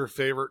that your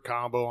favorite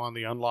combo on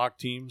the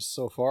unlocked teams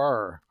so far?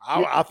 Or?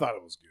 I thought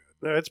it was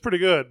good. No, it's pretty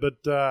good,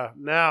 but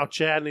now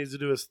Chad needs to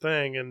do his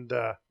thing, and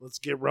let's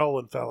get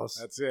rolling, fellas.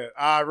 That's it.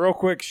 Real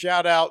quick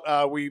shout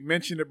out. We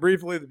mentioned it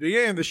briefly at the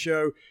beginning of the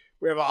show.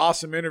 We have an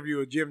awesome interview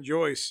with Jim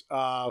Joyce,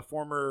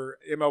 former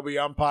MLB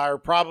umpire,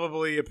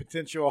 probably a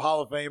potential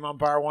Hall of Fame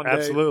umpire one day.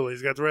 Absolutely.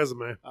 He's got the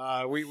resume.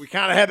 We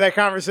kind of had that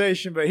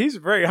conversation, but he's a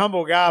very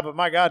humble guy. But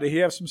my God, did he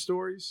have some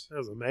stories? That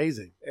was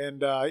amazing.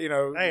 And,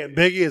 Hey, and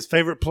Biggie, his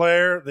favorite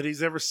player that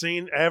he's ever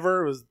seen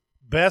was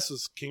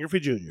King Griffey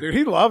Jr. dude,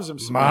 he loves him.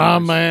 some My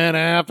guys. man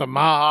after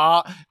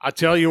my... I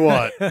tell you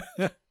what,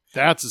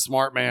 that's a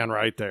smart man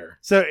right there.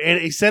 So,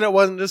 and he said it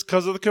wasn't just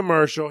because of the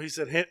commercial. He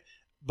said,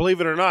 believe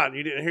it or not,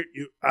 you didn't hear.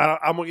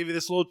 I'm gonna give you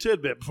this little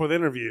tidbit before the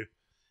interview.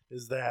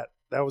 Is that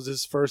was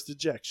his first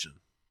ejection,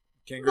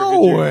 King No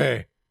Griffey Jr.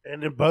 way.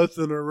 and then both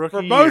in their rookie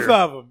For both year.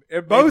 of them.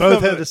 And both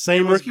of had them, the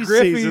same it was rookie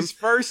Griffey's season.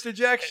 first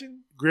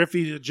ejection.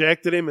 Griffey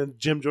ejected him, and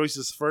Jim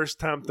Joyce's first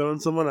time throwing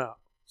someone out.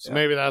 So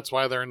maybe that's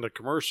why they're in the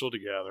commercial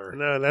together.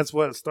 No, that's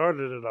what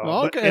started it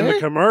all. But Okay. in the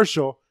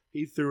commercial,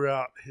 he threw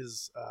out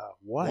his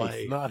wife,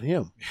 Wife. not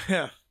him.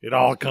 Yeah. It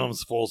all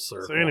comes full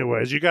circle. So,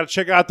 anyways, you got to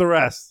check out the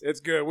rest. It's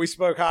good. We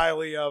spoke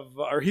highly of,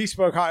 or he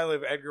spoke highly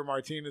of Edgar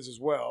Martinez as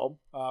well,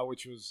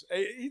 which was,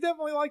 he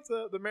definitely liked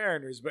the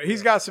Mariners, but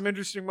he's got some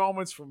interesting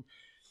moments from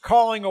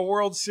calling a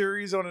World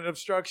Series on an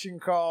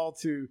obstruction call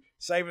to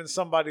saving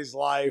somebody's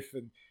life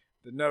and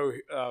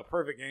the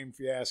perfect game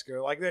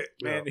fiasco. Like that,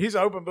 man, he's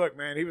an open book,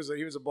 man. He was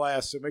a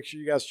blast. So make sure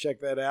you guys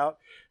check that out.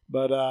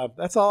 But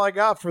that's all I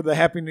got for the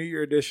Happy New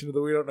Year edition of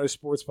the We Don't Know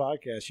Sports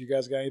podcast. You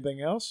guys got anything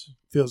else?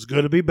 Feels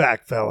good to be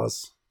back,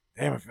 fellas.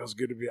 Damn, it feels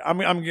good to be. I'm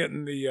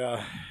getting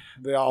the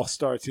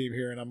all-star team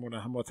here, and I'm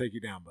gonna take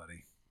you down,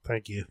 buddy.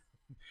 Thank you.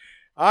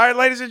 All right,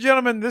 ladies and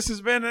gentlemen, this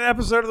has been an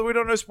episode of the We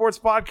Don't Know Sports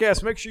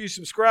podcast. Make sure you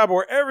subscribe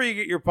wherever you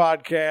get your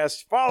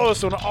podcasts. Follow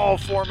us on all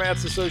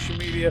formats of social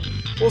media.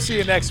 We'll see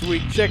you next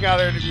week. Check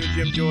out our interview with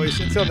Jim Joyce.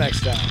 Until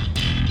next time,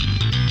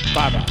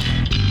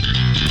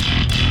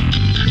 bye-bye.